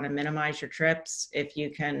 So you want to minimize your trips. If you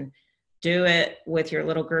can do it with your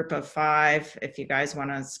little group of 5, if you guys want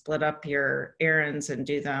to split up your errands and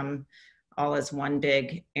do them all as one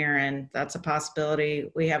big errand, that's a possibility.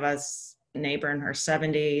 We have a neighbor in her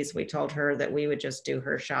 70s. We told her that we would just do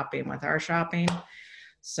her shopping with our shopping.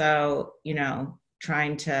 So, you know,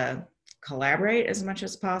 trying to collaborate as much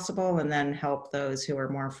as possible and then help those who are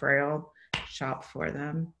more frail shop for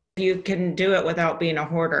them. You can do it without being a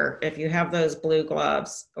hoarder. If you have those blue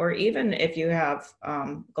gloves, or even if you have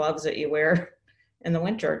gloves that you wear in the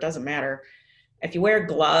winter, it doesn't matter. If you wear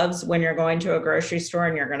gloves when you're going to a grocery store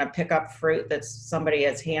and you're going to pick up fruit that somebody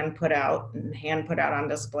has hand put out on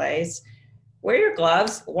displays, wear your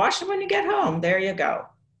gloves, wash them when you get home. There you go.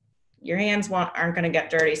 Your hands aren't going to get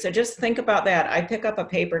dirty. So just think about that. I pick up a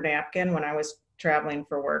paper napkin when I was traveling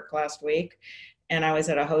for work last week, and I was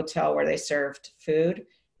at a hotel where they served food,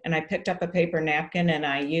 and I picked up a paper napkin and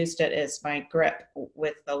I used it as my grip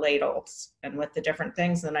with the ladles and with the different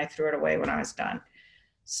things, and I threw it away when I was done.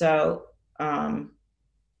 So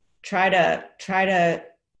try to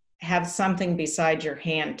have something besides your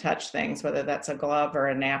hand touch things, whether that's a glove or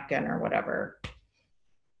a napkin or whatever.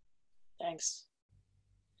 Thanks.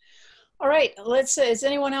 All right, does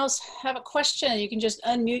anyone else have a question? You can just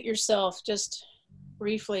unmute yourself just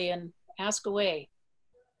briefly and ask away.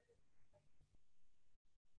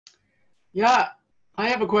 Yeah, I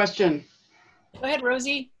have a question. Go ahead,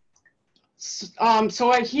 Rosie.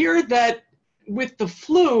 So I hear that with the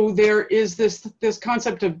flu, there is this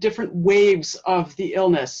concept of different waves of the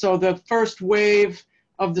illness. So the first wave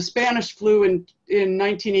of the Spanish flu in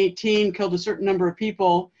 1918 killed a certain number of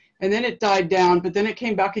people, and then it died down, but then it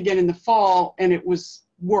came back again in the fall and it was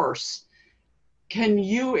worse. Can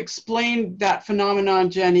you explain that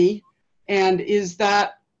phenomenon, Jennie? And is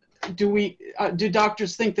that, do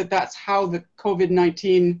doctors think that that's how the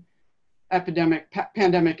COVID-19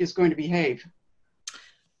 pandemic is going to behave?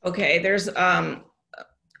 Okay,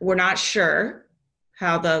 we're not sure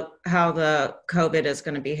how the COVID is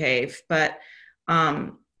going to behave, but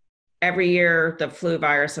every year the flu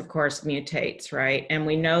virus, of course, mutates, right? And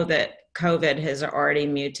we know that COVID has already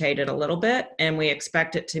mutated a little bit, and we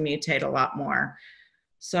expect it to mutate a lot more.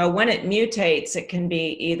 So when it mutates, it can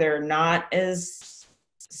be either not as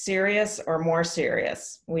serious or more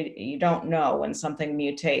serious. You don't know when something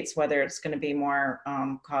mutates, whether it's going to be more,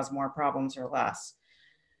 cause more problems or less.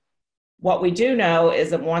 What we do know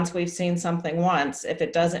is that once we've seen something once, if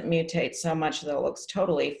it doesn't mutate so much that it looks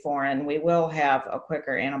totally foreign, we will have a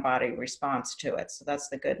quicker antibody response to it. So that's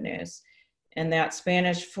the good news. And that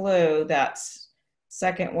Spanish flu, that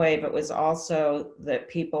second wave, it was also that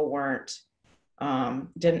people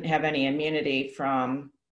didn't have any immunity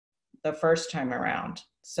from the first time around.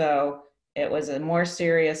 So it was a more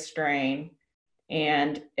serious strain,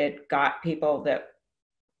 and it got people that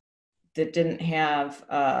didn't have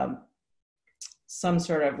some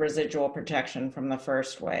sort of residual protection from the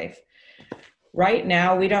first wave. Right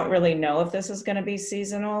now, we don't really know if this is going to be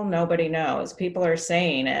seasonal. Nobody knows. People are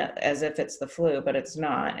saying it as if it's the flu, but it's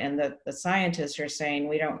not. And the scientists are saying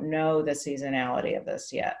we don't know the seasonality of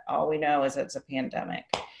this yet. All we know is it's a pandemic.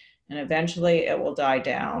 And eventually it will die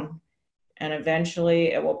down. And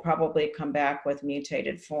eventually it will probably come back with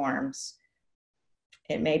mutated forms.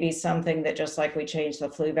 It may be something that, just like we change the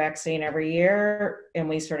flu vaccine every year and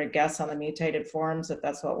we sort of guess on the mutated forms,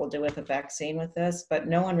 that's what we'll do with the vaccine with this, but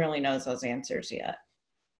no one really knows those answers yet.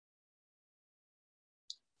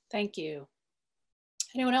 Thank you.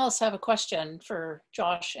 Anyone else have a question for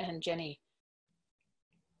Josh and Jennie?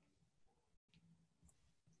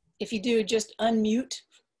 If you do, just unmute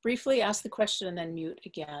briefly, ask the question, and then mute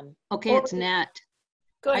again. Okay, it's Nat.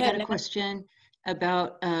 Go ahead, I got a Nat. question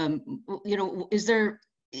about, is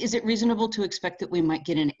it reasonable to expect that we might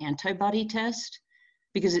get an antibody test?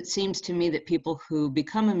 Because it seems to me that people who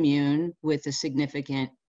become immune with a significant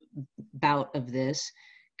bout of this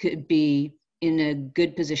could be in a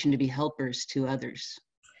good position to be helpers to others.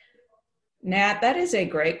 Nat, that is a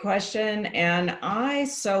great question. And I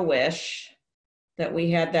so wish that we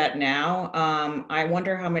had that now. I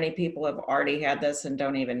wonder how many people have already had this and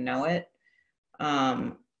don't even know it.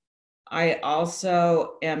 I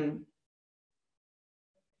also am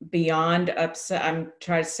beyond upset. I'm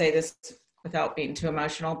trying to say this without being too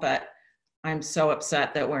emotional, but I'm so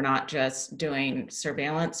upset that we're not just doing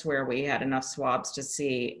surveillance where we had enough swabs to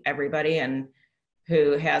see everybody and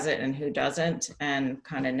who has it and who doesn't, and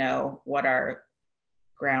kind of know what our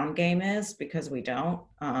ground game is, because we don't.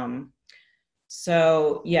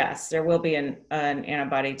 So yes, there will be an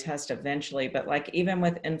antibody test eventually, but like even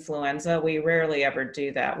with influenza, we rarely ever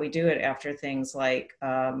do that. We do it after things like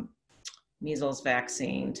measles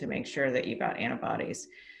vaccine to make sure that you got antibodies.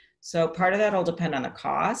 So part of that will depend on the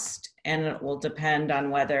cost, and it will depend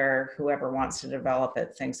on whether whoever wants to develop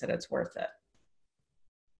it thinks that it's worth it.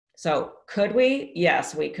 So could we?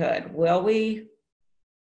 Yes, we could. Will we?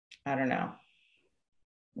 I don't know.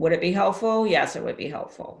 Would it be helpful? Yes, it would be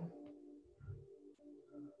helpful.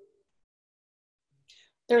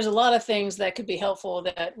 There's a lot of things that could be helpful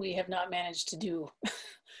that we have not managed to do.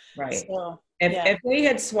 Right. So, if we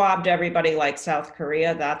had swabbed everybody like South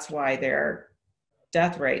Korea, that's why their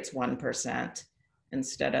death rate's 1%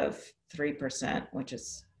 instead of 3%, which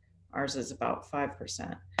is, ours is about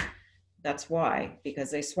 5%. That's why, because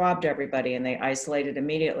they swabbed everybody and they isolated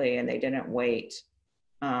immediately, and they didn't wait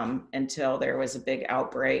until there was a big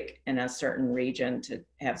outbreak in a certain region to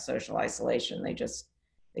have social isolation. They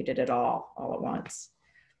did it all at once.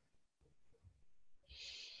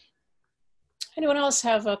 anyone else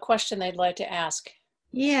have a question they'd like to ask?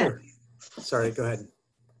 Yeah. Sure. Sorry, go ahead.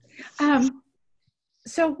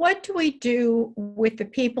 So what do we do with the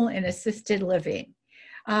people in assisted living?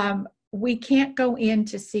 We can't go in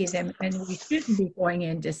to see them, and we shouldn't be going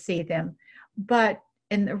in to see them. But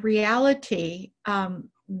in the reality,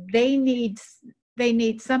 they need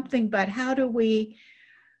something. But how do we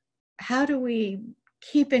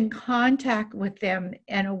keep in contact with them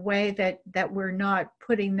in a way that we're not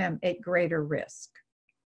putting them at greater risk?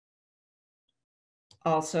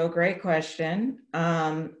 Also, great question.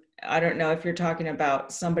 I don't know if you're talking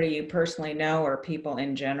about somebody you personally know or people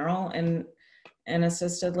in general in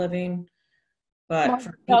assisted living, but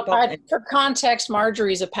for people for context,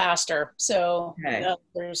 Marjorie's a pastor, so okay.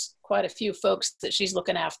 There's quite a few folks that she's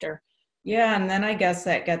looking after. Yeah, and then I guess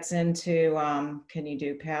that gets into can you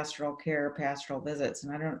do pastoral care, pastoral visits?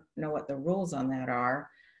 And I don't know what the rules on that are.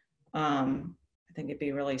 I think it'd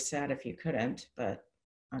be really sad if you couldn't, but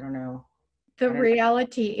I don't know. The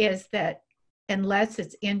reality is that unless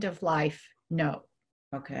it's end of life, no.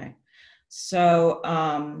 Okay. So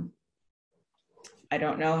I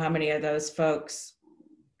don't know how many of those folks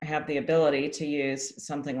have the ability to use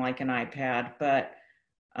something like an iPad, but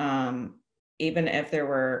even if there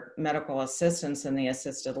were medical assistants in the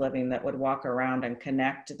assisted living that would walk around and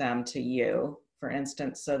connect them to you, for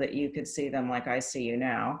instance, so that you could see them like I see you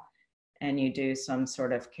now, and you do some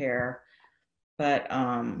sort of care. But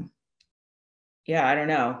yeah, I don't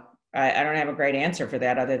know. I don't have a great answer for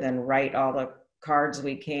that other than write all the cards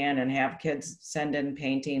we can and have kids send in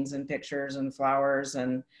paintings and pictures and flowers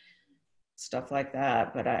and stuff like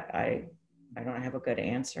that. But I don't have a good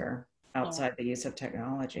answer outside the use of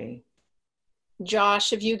technology. Josh,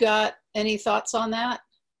 have you got any thoughts on that?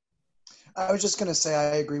 I was just going to say,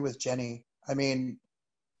 I agree with Jenny. I mean,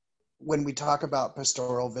 when we talk about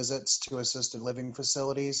pastoral visits to assisted living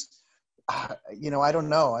facilities, you know, I don't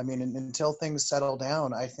know. I mean, until things settle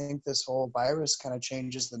down, I think this whole virus kind of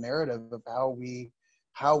changes the narrative of how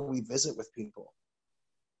we visit with people,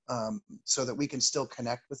 so that we can still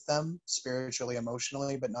connect with them spiritually,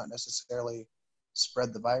 emotionally, but not necessarily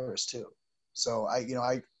spread the virus too. So I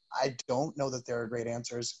don't know that there are great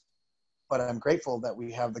answers, but I'm grateful that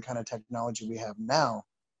we have the kind of technology we have now,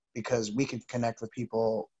 because we can connect with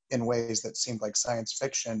people in ways that seemed like science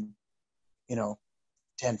fiction,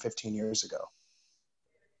 10, 15 years ago.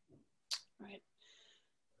 Right.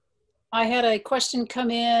 I had a question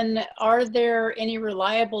come in. Are there any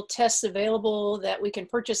reliable tests available that we can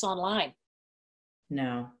purchase online?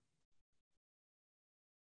 No.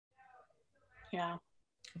 Yeah.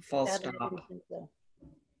 Full That stop. I didn't think so.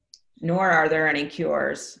 Nor are there any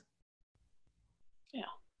cures. Yeah.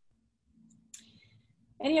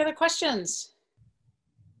 Any other questions?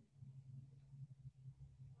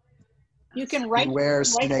 You can write. Beware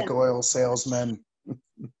snake oil salesmen.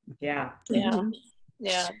 Yeah. Yeah.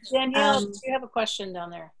 Yeah. Danielle, do you have a question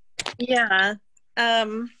down there? Yeah.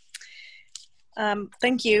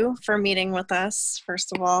 Thank you for meeting with us,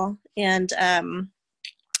 first of all. And a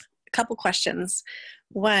couple questions.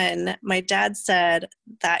 One, my dad said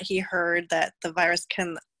that he heard that the virus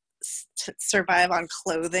can survive on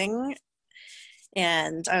clothing.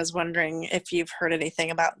 And I was wondering if you've heard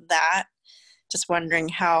anything about that. Just wondering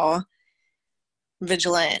how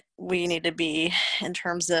vigilant we need to be in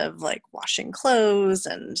terms of like washing clothes.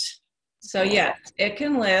 And so yeah, it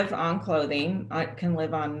can live on clothing. It can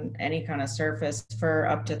live on any kind of surface for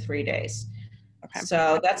up to 3 days. Okay.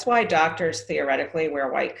 So that's why doctors theoretically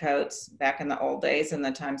wear white coats back in the old days in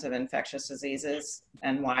the times of infectious diseases,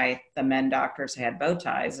 and why the men doctors had bow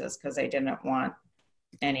ties is because they didn't want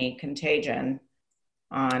any contagion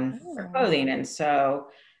on their clothing. And so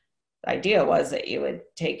the idea was that you would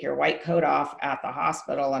take your white coat off at the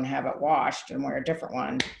hospital and have it washed and wear a different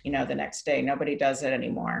one, the next day. Nobody does it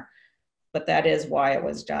anymore, but that is why it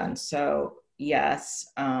was done. So yes,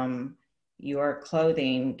 your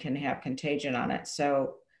clothing can have contagion on it.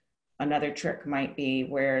 So another trick might be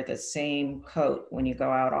wear the same coat when you go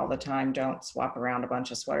out all the time. Don't swap around a bunch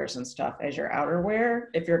of sweaters and stuff as your outerwear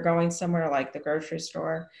if you're going somewhere like the grocery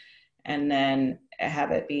store, and then have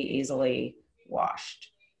it be easily washed.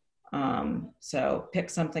 So pick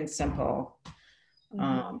something simple.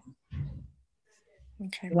 Okay.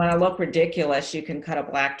 You want to look ridiculous, you can cut a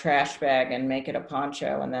black trash bag and make it a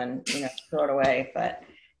poncho and then, throw it away. But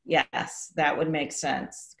yes, that would make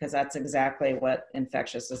sense, because that's exactly what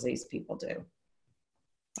infectious disease people do.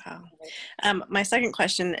 Wow. My second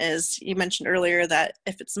question is, you mentioned earlier that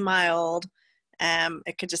if it's mild,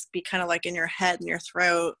 it could just be kind of like in your head and your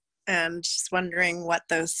throat, and just wondering what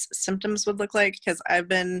those symptoms would look like, because I've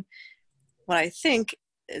been, what I think,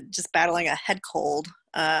 just battling a head cold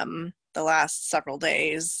the last several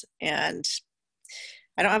days, and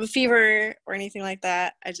I don't have a fever or anything like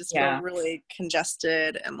that. I just feel really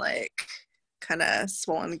congested and like kind of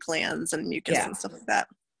swollen glands and mucus and stuff like that.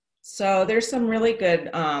 So there's some really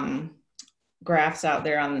good graphs out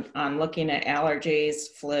there on looking at allergies,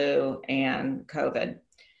 flu, and COVID.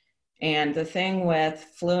 And the thing with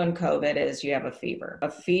flu and COVID is you have a fever. A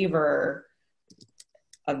fever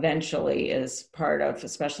eventually is part of,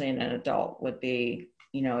 especially in an adult, would be,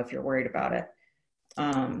 if you're worried about it.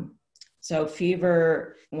 So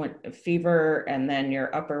fever, and then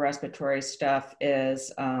your upper respiratory stuff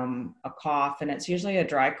is a cough, and it's usually a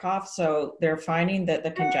dry cough. So they're finding that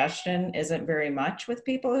the congestion isn't very much with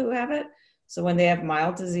people who have it. So when they have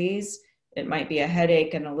mild disease, it might be a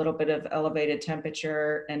headache and a little bit of elevated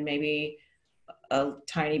temperature and maybe a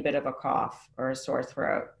tiny bit of a cough or a sore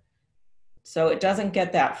throat. So it doesn't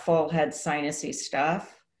get that full head sinusy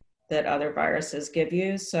stuff that other viruses give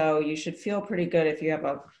you. So you should feel pretty good if you have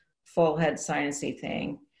a full head sinusy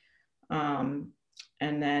thing. And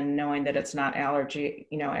then knowing that it's not allergy,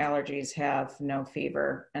 allergies have no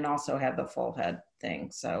fever and also have the full head thing.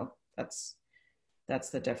 So that's That's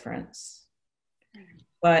the difference.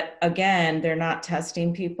 But again, they're not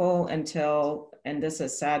testing people until, and this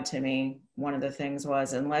is sad to me, one of the things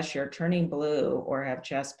was, unless you're turning blue or have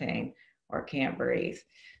chest pain or can't breathe.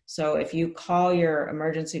 So if you call your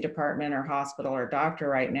emergency department or hospital or doctor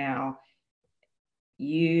right now,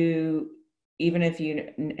 even if you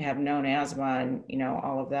have known asthma and, you know,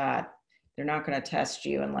 all of that, they're not going to test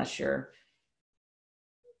you unless you're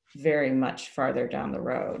very much farther down the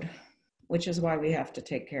road, which is why we have to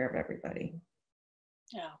take care of everybody.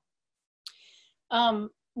 Yeah.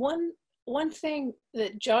 One thing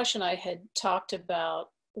that Josh and I had talked about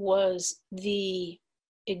was the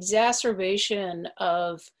exacerbation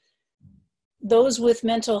of those with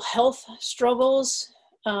mental health struggles.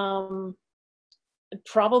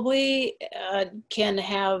 Probably can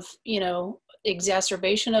have, you know,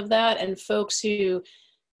 exacerbation of that, and folks who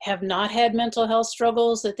have not had mental health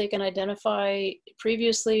struggles that they can identify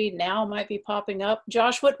previously now might be popping up.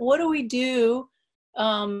 Josh, what do we do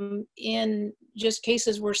in just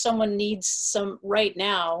cases where someone needs some right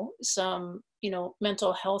now, some, you know,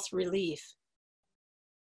 mental health relief?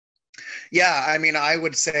 Yeah, I mean, I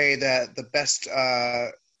would say that the best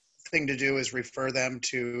thing to do is refer them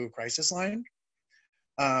to Crisis Line.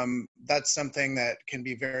 That's something that can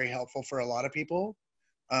be very helpful for a lot of people.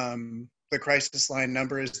 The Crisis Line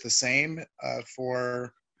number is the same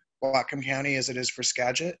for Whatcom County as it is for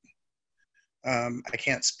Skagit. I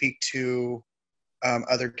can't speak to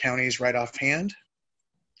other counties right offhand.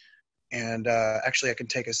 And actually, I can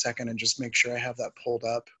take a second and just make sure I have that pulled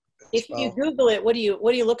up. If you Google it, what are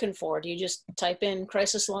you looking for? Do you just type in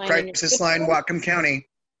Crisis Line? Crisis Line, Whatcom County.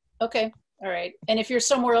 Okay, all right. And if you're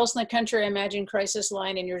somewhere else in the country, I imagine Crisis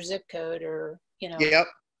Line in your zip code, or, you know, yep,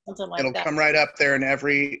 something like it'll that. come right up there in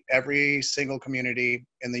every single community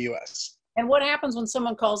in the U.S. And what happens when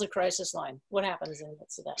someone calls a Crisis Line? What happens in the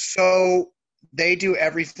midst of that? So they do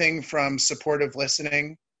everything from supportive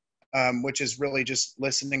listening, which is really just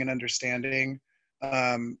listening and understanding,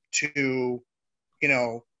 to, you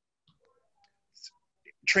know,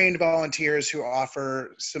 trained volunteers who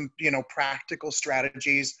offer some, you know, practical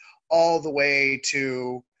strategies, all the way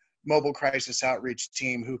to mobile crisis outreach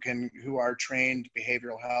team who are trained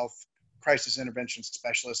behavioral health crisis intervention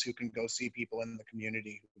specialists who can go see people in the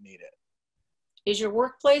community who need it. Is your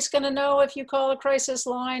workplace going to know if you call a crisis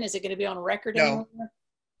line? Is it going to be on record anymore?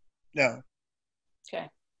 No. Okay.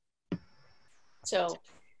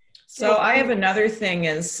 So I have another thing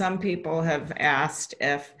is some people have asked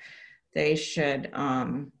if they should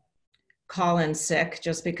call in sick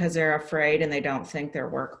just because they're afraid and they don't think their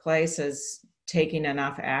workplace is taking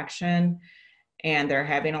enough action and they're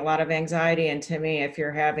having a lot of anxiety. And to me, if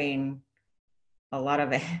you're having a lot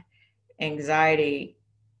of anxiety,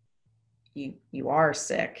 you are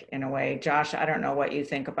sick in a way. Josh, I don't know what you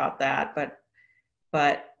think about that,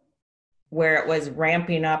 but where it was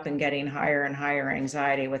ramping up and getting higher and higher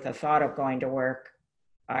anxiety with the thought of going to work,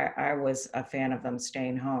 I was a fan of them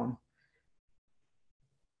staying home.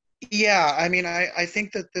 Yeah, I mean, I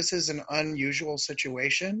think that this is an unusual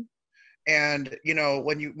situation. And, you know,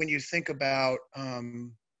 when you think about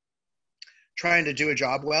trying to do a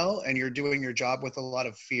job well, and you're doing your job with a lot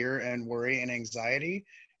of fear and worry and anxiety,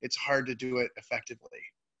 it's hard to do it effectively.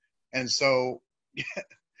 And so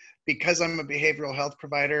because I'm a behavioral health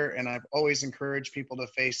provider and I've always encouraged people to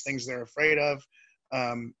face things they're afraid of,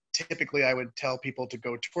 typically I would tell people to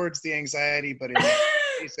go towards the anxiety, but in the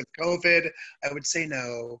case of COVID, I would say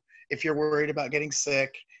no. If you're worried about getting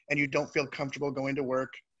sick and you don't feel comfortable going to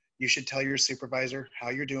work, you should tell your supervisor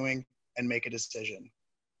how you're doing and make a decision.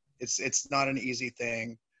 It's not an easy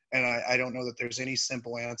thing. And I don't know that there's any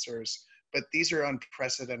simple answers, but these are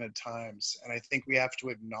unprecedented times. And I think we have to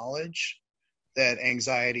acknowledge that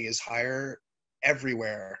anxiety is higher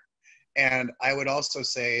everywhere. And I would also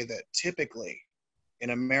say that typically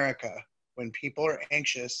in America, when people are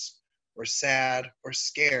anxious or sad or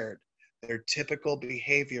scared, their typical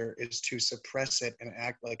behavior is to suppress it and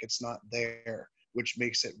act like it's not there, which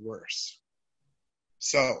makes it worse.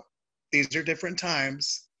 So these are different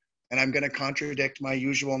times, and I'm going to contradict my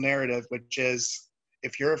usual narrative, which is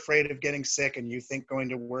if you're afraid of getting sick and you think going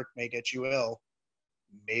to work may get you ill,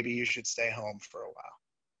 maybe you should stay home for a while.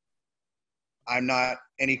 I'm not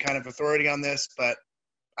any kind of authority on this, but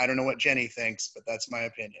I don't know what Jennie thinks, but that's my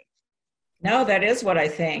opinion. No, that is what I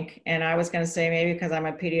think. And I was going to say maybe because I'm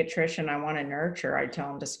a pediatrician, I want to nurture, I'd tell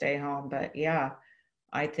them to stay home. But yeah,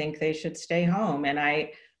 I think they should stay home. And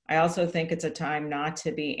I also think it's a time not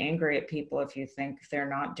to be angry at people if you think they're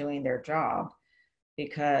not doing their job.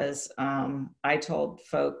 Because I told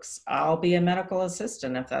folks, I'll be a medical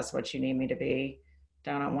assistant if that's what you need me to be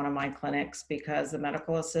down at one of my clinics, because the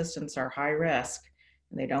medical assistants are high risk.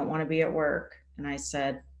 and they don't want to be at work. And I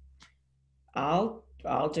said, I'll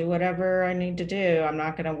do whatever I need to do. I'm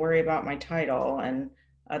not going to worry about my title. And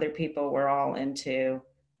other people were all into,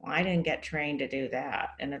 well, I didn't get trained to do that.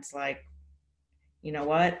 And it's like, you know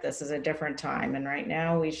what? This is a different time. And right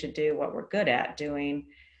now we should do what we're good at doing,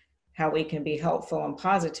 how we can be helpful and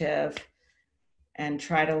positive, and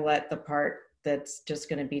try to let the part that's just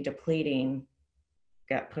going to be depleting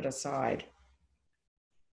get put aside.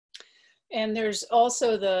 And there's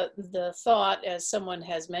also the thought, as someone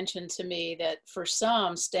has mentioned to me, that for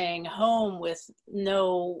some, staying home with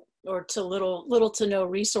no or to little to no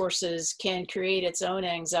resources can create its own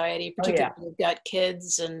anxiety, particularly if you've got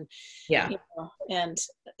kids and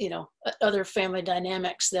other family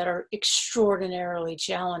dynamics that are extraordinarily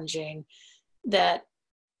challenging, that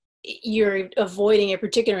you're avoiding a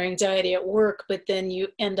particular anxiety at work, but then you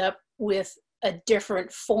end up with a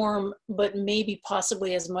different form, but maybe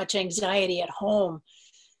possibly as much anxiety at home.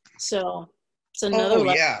 So it's another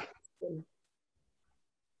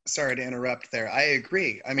Sorry to interrupt there. I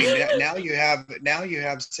agree. I mean, now you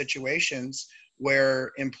have situations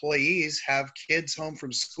where employees have kids home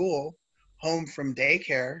from school, home from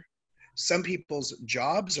daycare. Some people's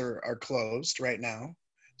jobs are closed right now.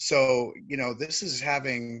 So, this is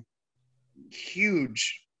having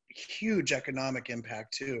huge economic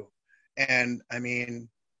impact too. And I mean,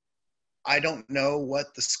 I don't know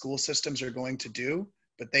what the school systems are going to do,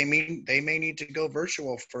 but they may need to go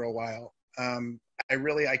virtual for a while.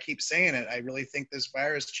 I keep saying it. I really think this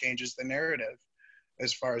virus changes the narrative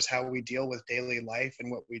as far as how we deal with daily life and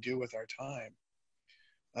what we do with our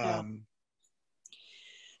time.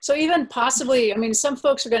 So even possibly, I mean, some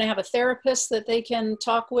folks are going to have a therapist that they can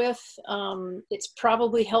talk with. It's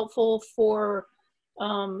probably helpful for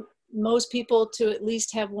most people to at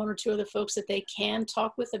least have one or two other folks that they can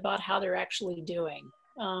talk with about how they're actually doing.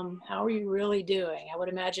 How are you really doing? I would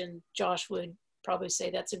imagine Josh would probably say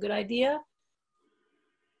that's a good idea.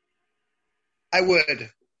 I would.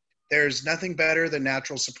 There's nothing better than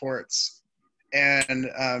natural supports. And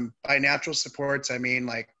by natural supports, I mean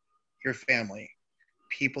like your family,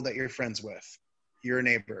 people that you're friends with, your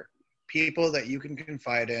neighbor, people that you can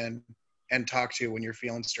confide in and talk to when you're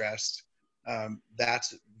feeling stressed.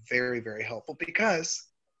 That's very, very helpful, because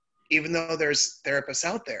even though there's therapists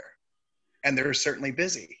out there and they're certainly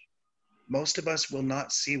busy, most of us will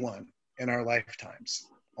not see one in our lifetimes.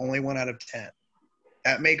 Only 1 out of 10.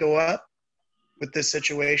 That may go up with this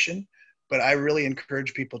situation, but I really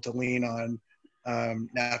encourage people to lean on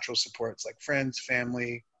natural supports like friends,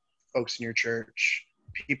 family, folks in your church,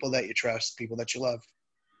 people that you trust, people that you love.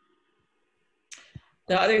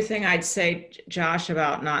 The other thing I'd say, Josh,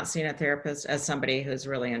 about not seeing a therapist, as somebody who's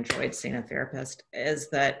really enjoyed seeing a therapist, is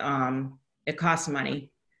that it costs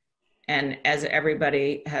money. And as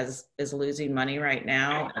everybody is losing money right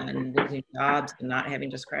now and losing jobs and not having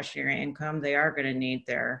discretionary income, they are going to need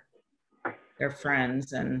their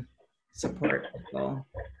friends and support people.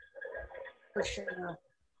 For sure.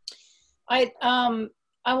 I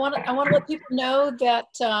want to let people know that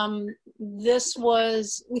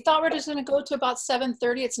we thought we were just going to go to about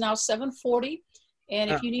 7:30. It's now 7:40. And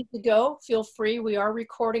if you need to go, feel free. We are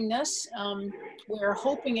recording this. We're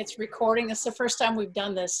hoping it's recording. This is the first time we've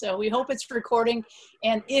done this. So we hope it's recording.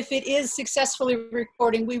 And if it is successfully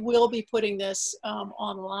recording, we will be putting this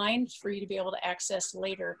online for you to be able to access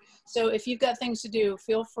later. So if you've got things to do,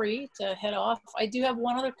 feel free to head off. I do have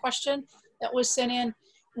one other question that was sent in.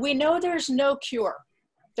 We know there's no cure.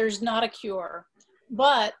 There's not a cure.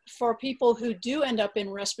 But for people who do end up in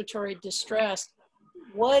respiratory distress,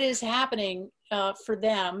 what is happening for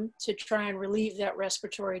them to try and relieve that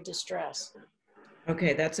respiratory distress?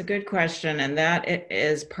 Okay, that's a good question. And that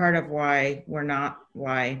is part of why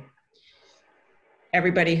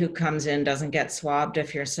everybody who comes in doesn't get swabbed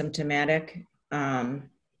if you're symptomatic,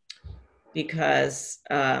 because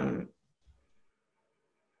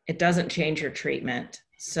it doesn't change your treatment.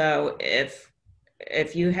 So if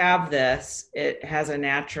you have this, it has a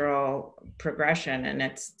natural progression, and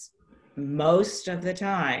it's most of the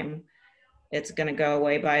time it's going to go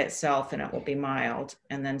away by itself and it will be mild.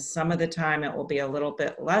 And then some of the time it will be a little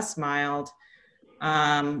bit less mild,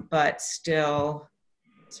 but still,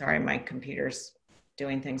 sorry, my computer's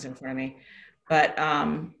doing things in front of me, but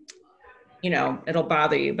it'll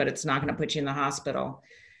bother you, but it's not going to put you in the hospital.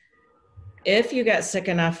 If you get sick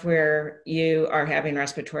enough where you are having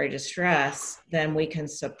respiratory distress, then we can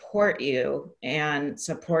support you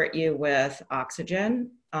with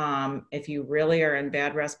oxygen. If you really are in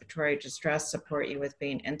bad respiratory distress, support you with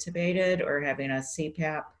being intubated or having a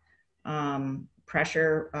CPAP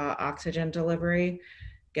pressure oxygen delivery.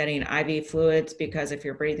 getting IV fluids, because if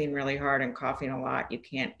you're breathing really hard and coughing a lot, you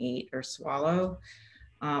can't eat or swallow.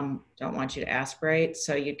 Don't want you to aspirate.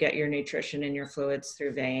 So you get your nutrition and your fluids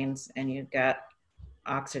through veins, and you get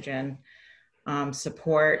oxygen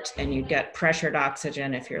support, and you get pressured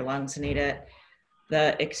oxygen if your lungs need it.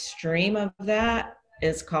 The extreme of that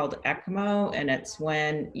is called ECMO, and it's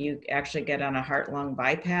when you actually get on a heart-lung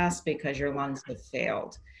bypass because your lungs have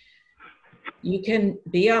failed. You can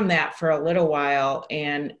be on that for a little while,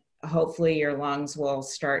 and hopefully your lungs will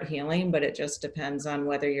start healing, but it just depends on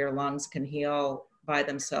whether your lungs can heal by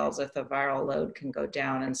themselves, if the viral load can go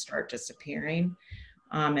down and start disappearing,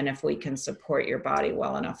 and if we can support your body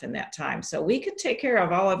well enough in that time. So we can take care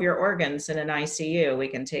of all of your organs in an ICU. We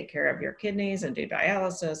can take care of your kidneys and do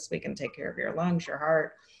dialysis. We can take care of your lungs, your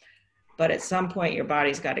heart, but at some point your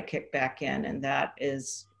body's got to kick back in, and that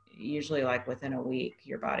is usually like within a week,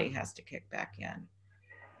 your body has to kick back in.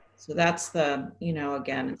 So that's the, you know,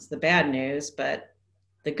 again, it's the bad news, but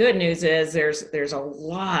the good news is there's a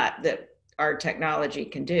lot that our technology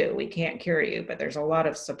can do. We can't cure you, but there's a lot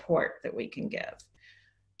of support that we can give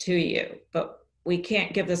to you. But we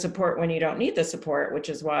can't give the support when you don't need the support, which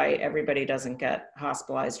is why everybody doesn't get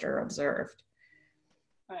hospitalized or observed.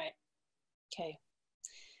 All right. Okay.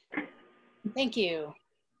 Thank you.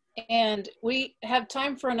 And we have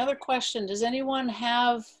time for another question. Does anyone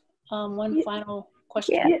have one final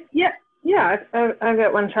question? Yeah. I've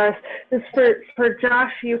got one, Charles. This for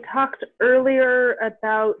Josh. You talked earlier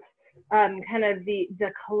about kind of the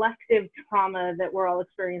collective trauma that we're all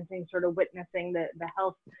experiencing, sort of witnessing the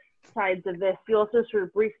health sides of this. You also sort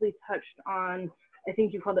of briefly touched on, I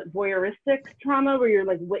think you called it voyeuristic trauma, where you're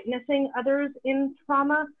like witnessing others in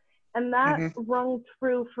trauma. And that rung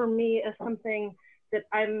true for me as something that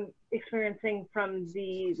I'm experiencing from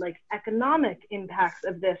the like economic impacts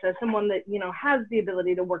of this, as someone that, you know, has the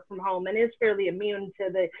ability to work from home and is fairly immune to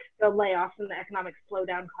the layoffs and the economic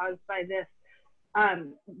slowdown caused by this.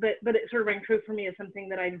 But it sort of rang true for me as something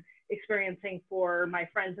that I'm experiencing for my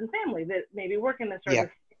friends and family that maybe work in this service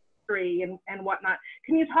industry and whatnot.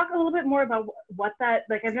 Can you talk a little bit more about what that,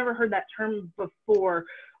 like, I've never heard that term before.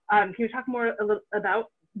 Can you talk more a little about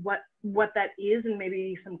what that is, and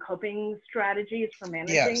maybe some coping strategies for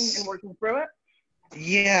managing and working through it?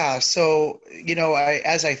 Yeah, so, you know,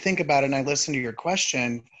 as I think about it and I listen to your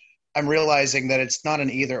question, I'm realizing that it's not an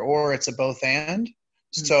either or, it's a both and.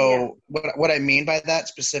 So what I mean by that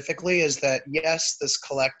specifically is that, yes, this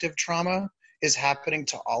collective trauma is happening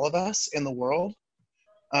to all of us in the world.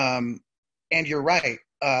 And you're right.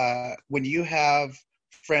 When you have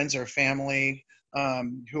friends or family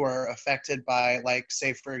who are affected by, like,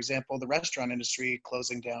 say, for example, the restaurant industry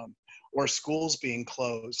closing down or schools being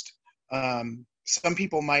closed, some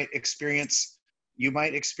people might experience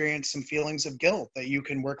some feelings of guilt that you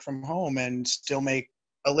can work from home and still make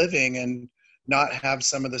a living and not have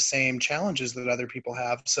some of the same challenges that other people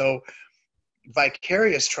have. So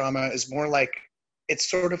vicarious trauma is more like, it's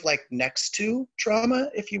sort of like next to trauma,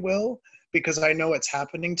 if you will, because I know it's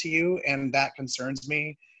happening to you and that concerns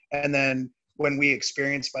me. And then when we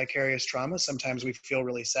experience vicarious trauma, sometimes we feel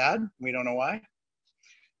really sad, we don't know why,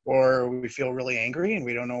 or we feel really angry and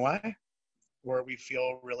we don't know why, or we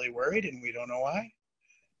feel really worried and we don't know why.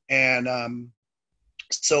 And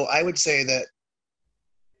so I would say that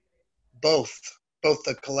both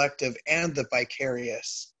the collective and the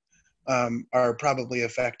vicarious are probably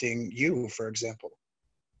affecting you, for example.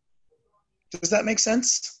 Does that make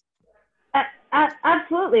sense?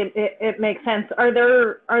 Absolutely, it makes sense. Are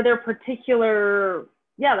there particular,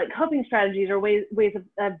 like coping strategies or ways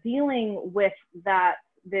of dealing with that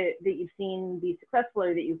you've seen be successful,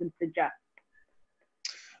 or that you can suggest?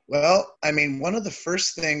 Well, I mean, one of the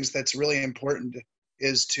first things that's really important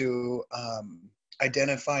is to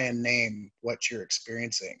identify and name what you're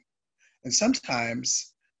experiencing. And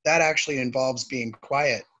sometimes that actually involves being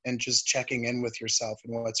quiet and just checking in with yourself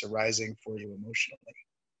and what's arising for you emotionally.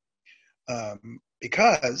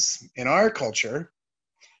 Because in our culture,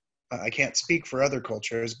 I can't speak for other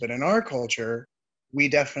cultures, but in our culture, we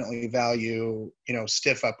definitely value,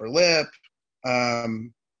 stiff upper lip.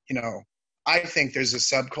 I think there's a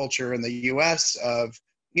subculture in the US of,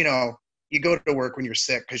 you go to work when you're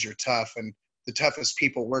sick because you're tough, and the toughest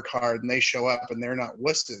people work hard and they show up and they're not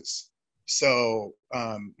wusses. So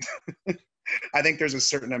I think there's a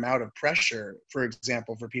certain amount of pressure, for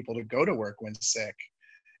example, for people to go to work when sick.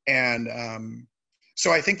 And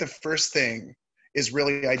so I think the first thing is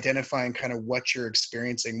really identifying kind of what you're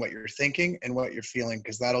experiencing, what you're thinking, and what you're feeling,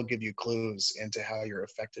 because that'll give you clues into how you're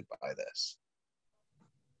affected by this.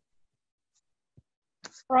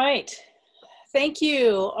 Right. Thank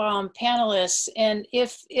you, panelists. And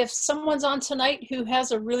if someone's on tonight who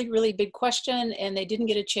has a really, really big question and they didn't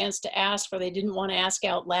get a chance to ask or they didn't want to ask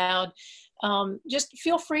out loud, just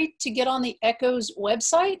feel free to get on the Echoes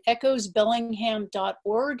website,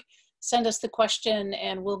 echoesbellingham.org. Send us the question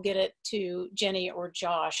and we'll get it to Jennie or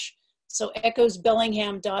Josh. So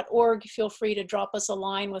echoesbellingham.org, feel free to drop us a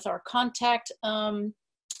line with our contact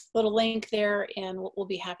little link there, and we'll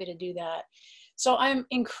be happy to do that. So I'm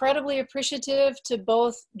incredibly appreciative to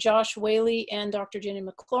both Josh Whaley and Dr. Jennie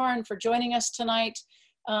McLaurin for joining us tonight.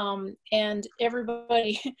 And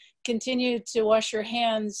everybody continue to wash your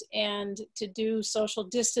hands and to do social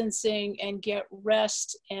distancing and get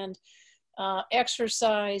rest and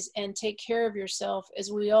exercise and take care of yourself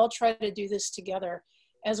as we all try to do this together,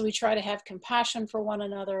 as we try to have compassion for one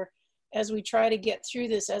another, as we try to get through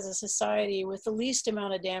this as a society with the least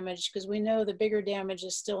amount of damage, because we know the bigger damage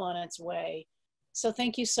is still on its way. So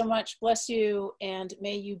thank you so much. Bless you, and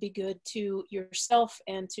may you be good to yourself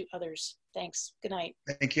and to others. Thanks. Good night.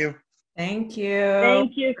 Thank you. Thank you.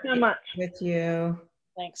 Thank you so much. With you.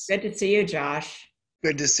 Thanks. Good to see you, Josh.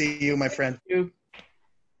 Good to see you, my friend.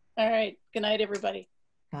 All right. Good night, everybody.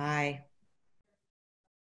 Bye.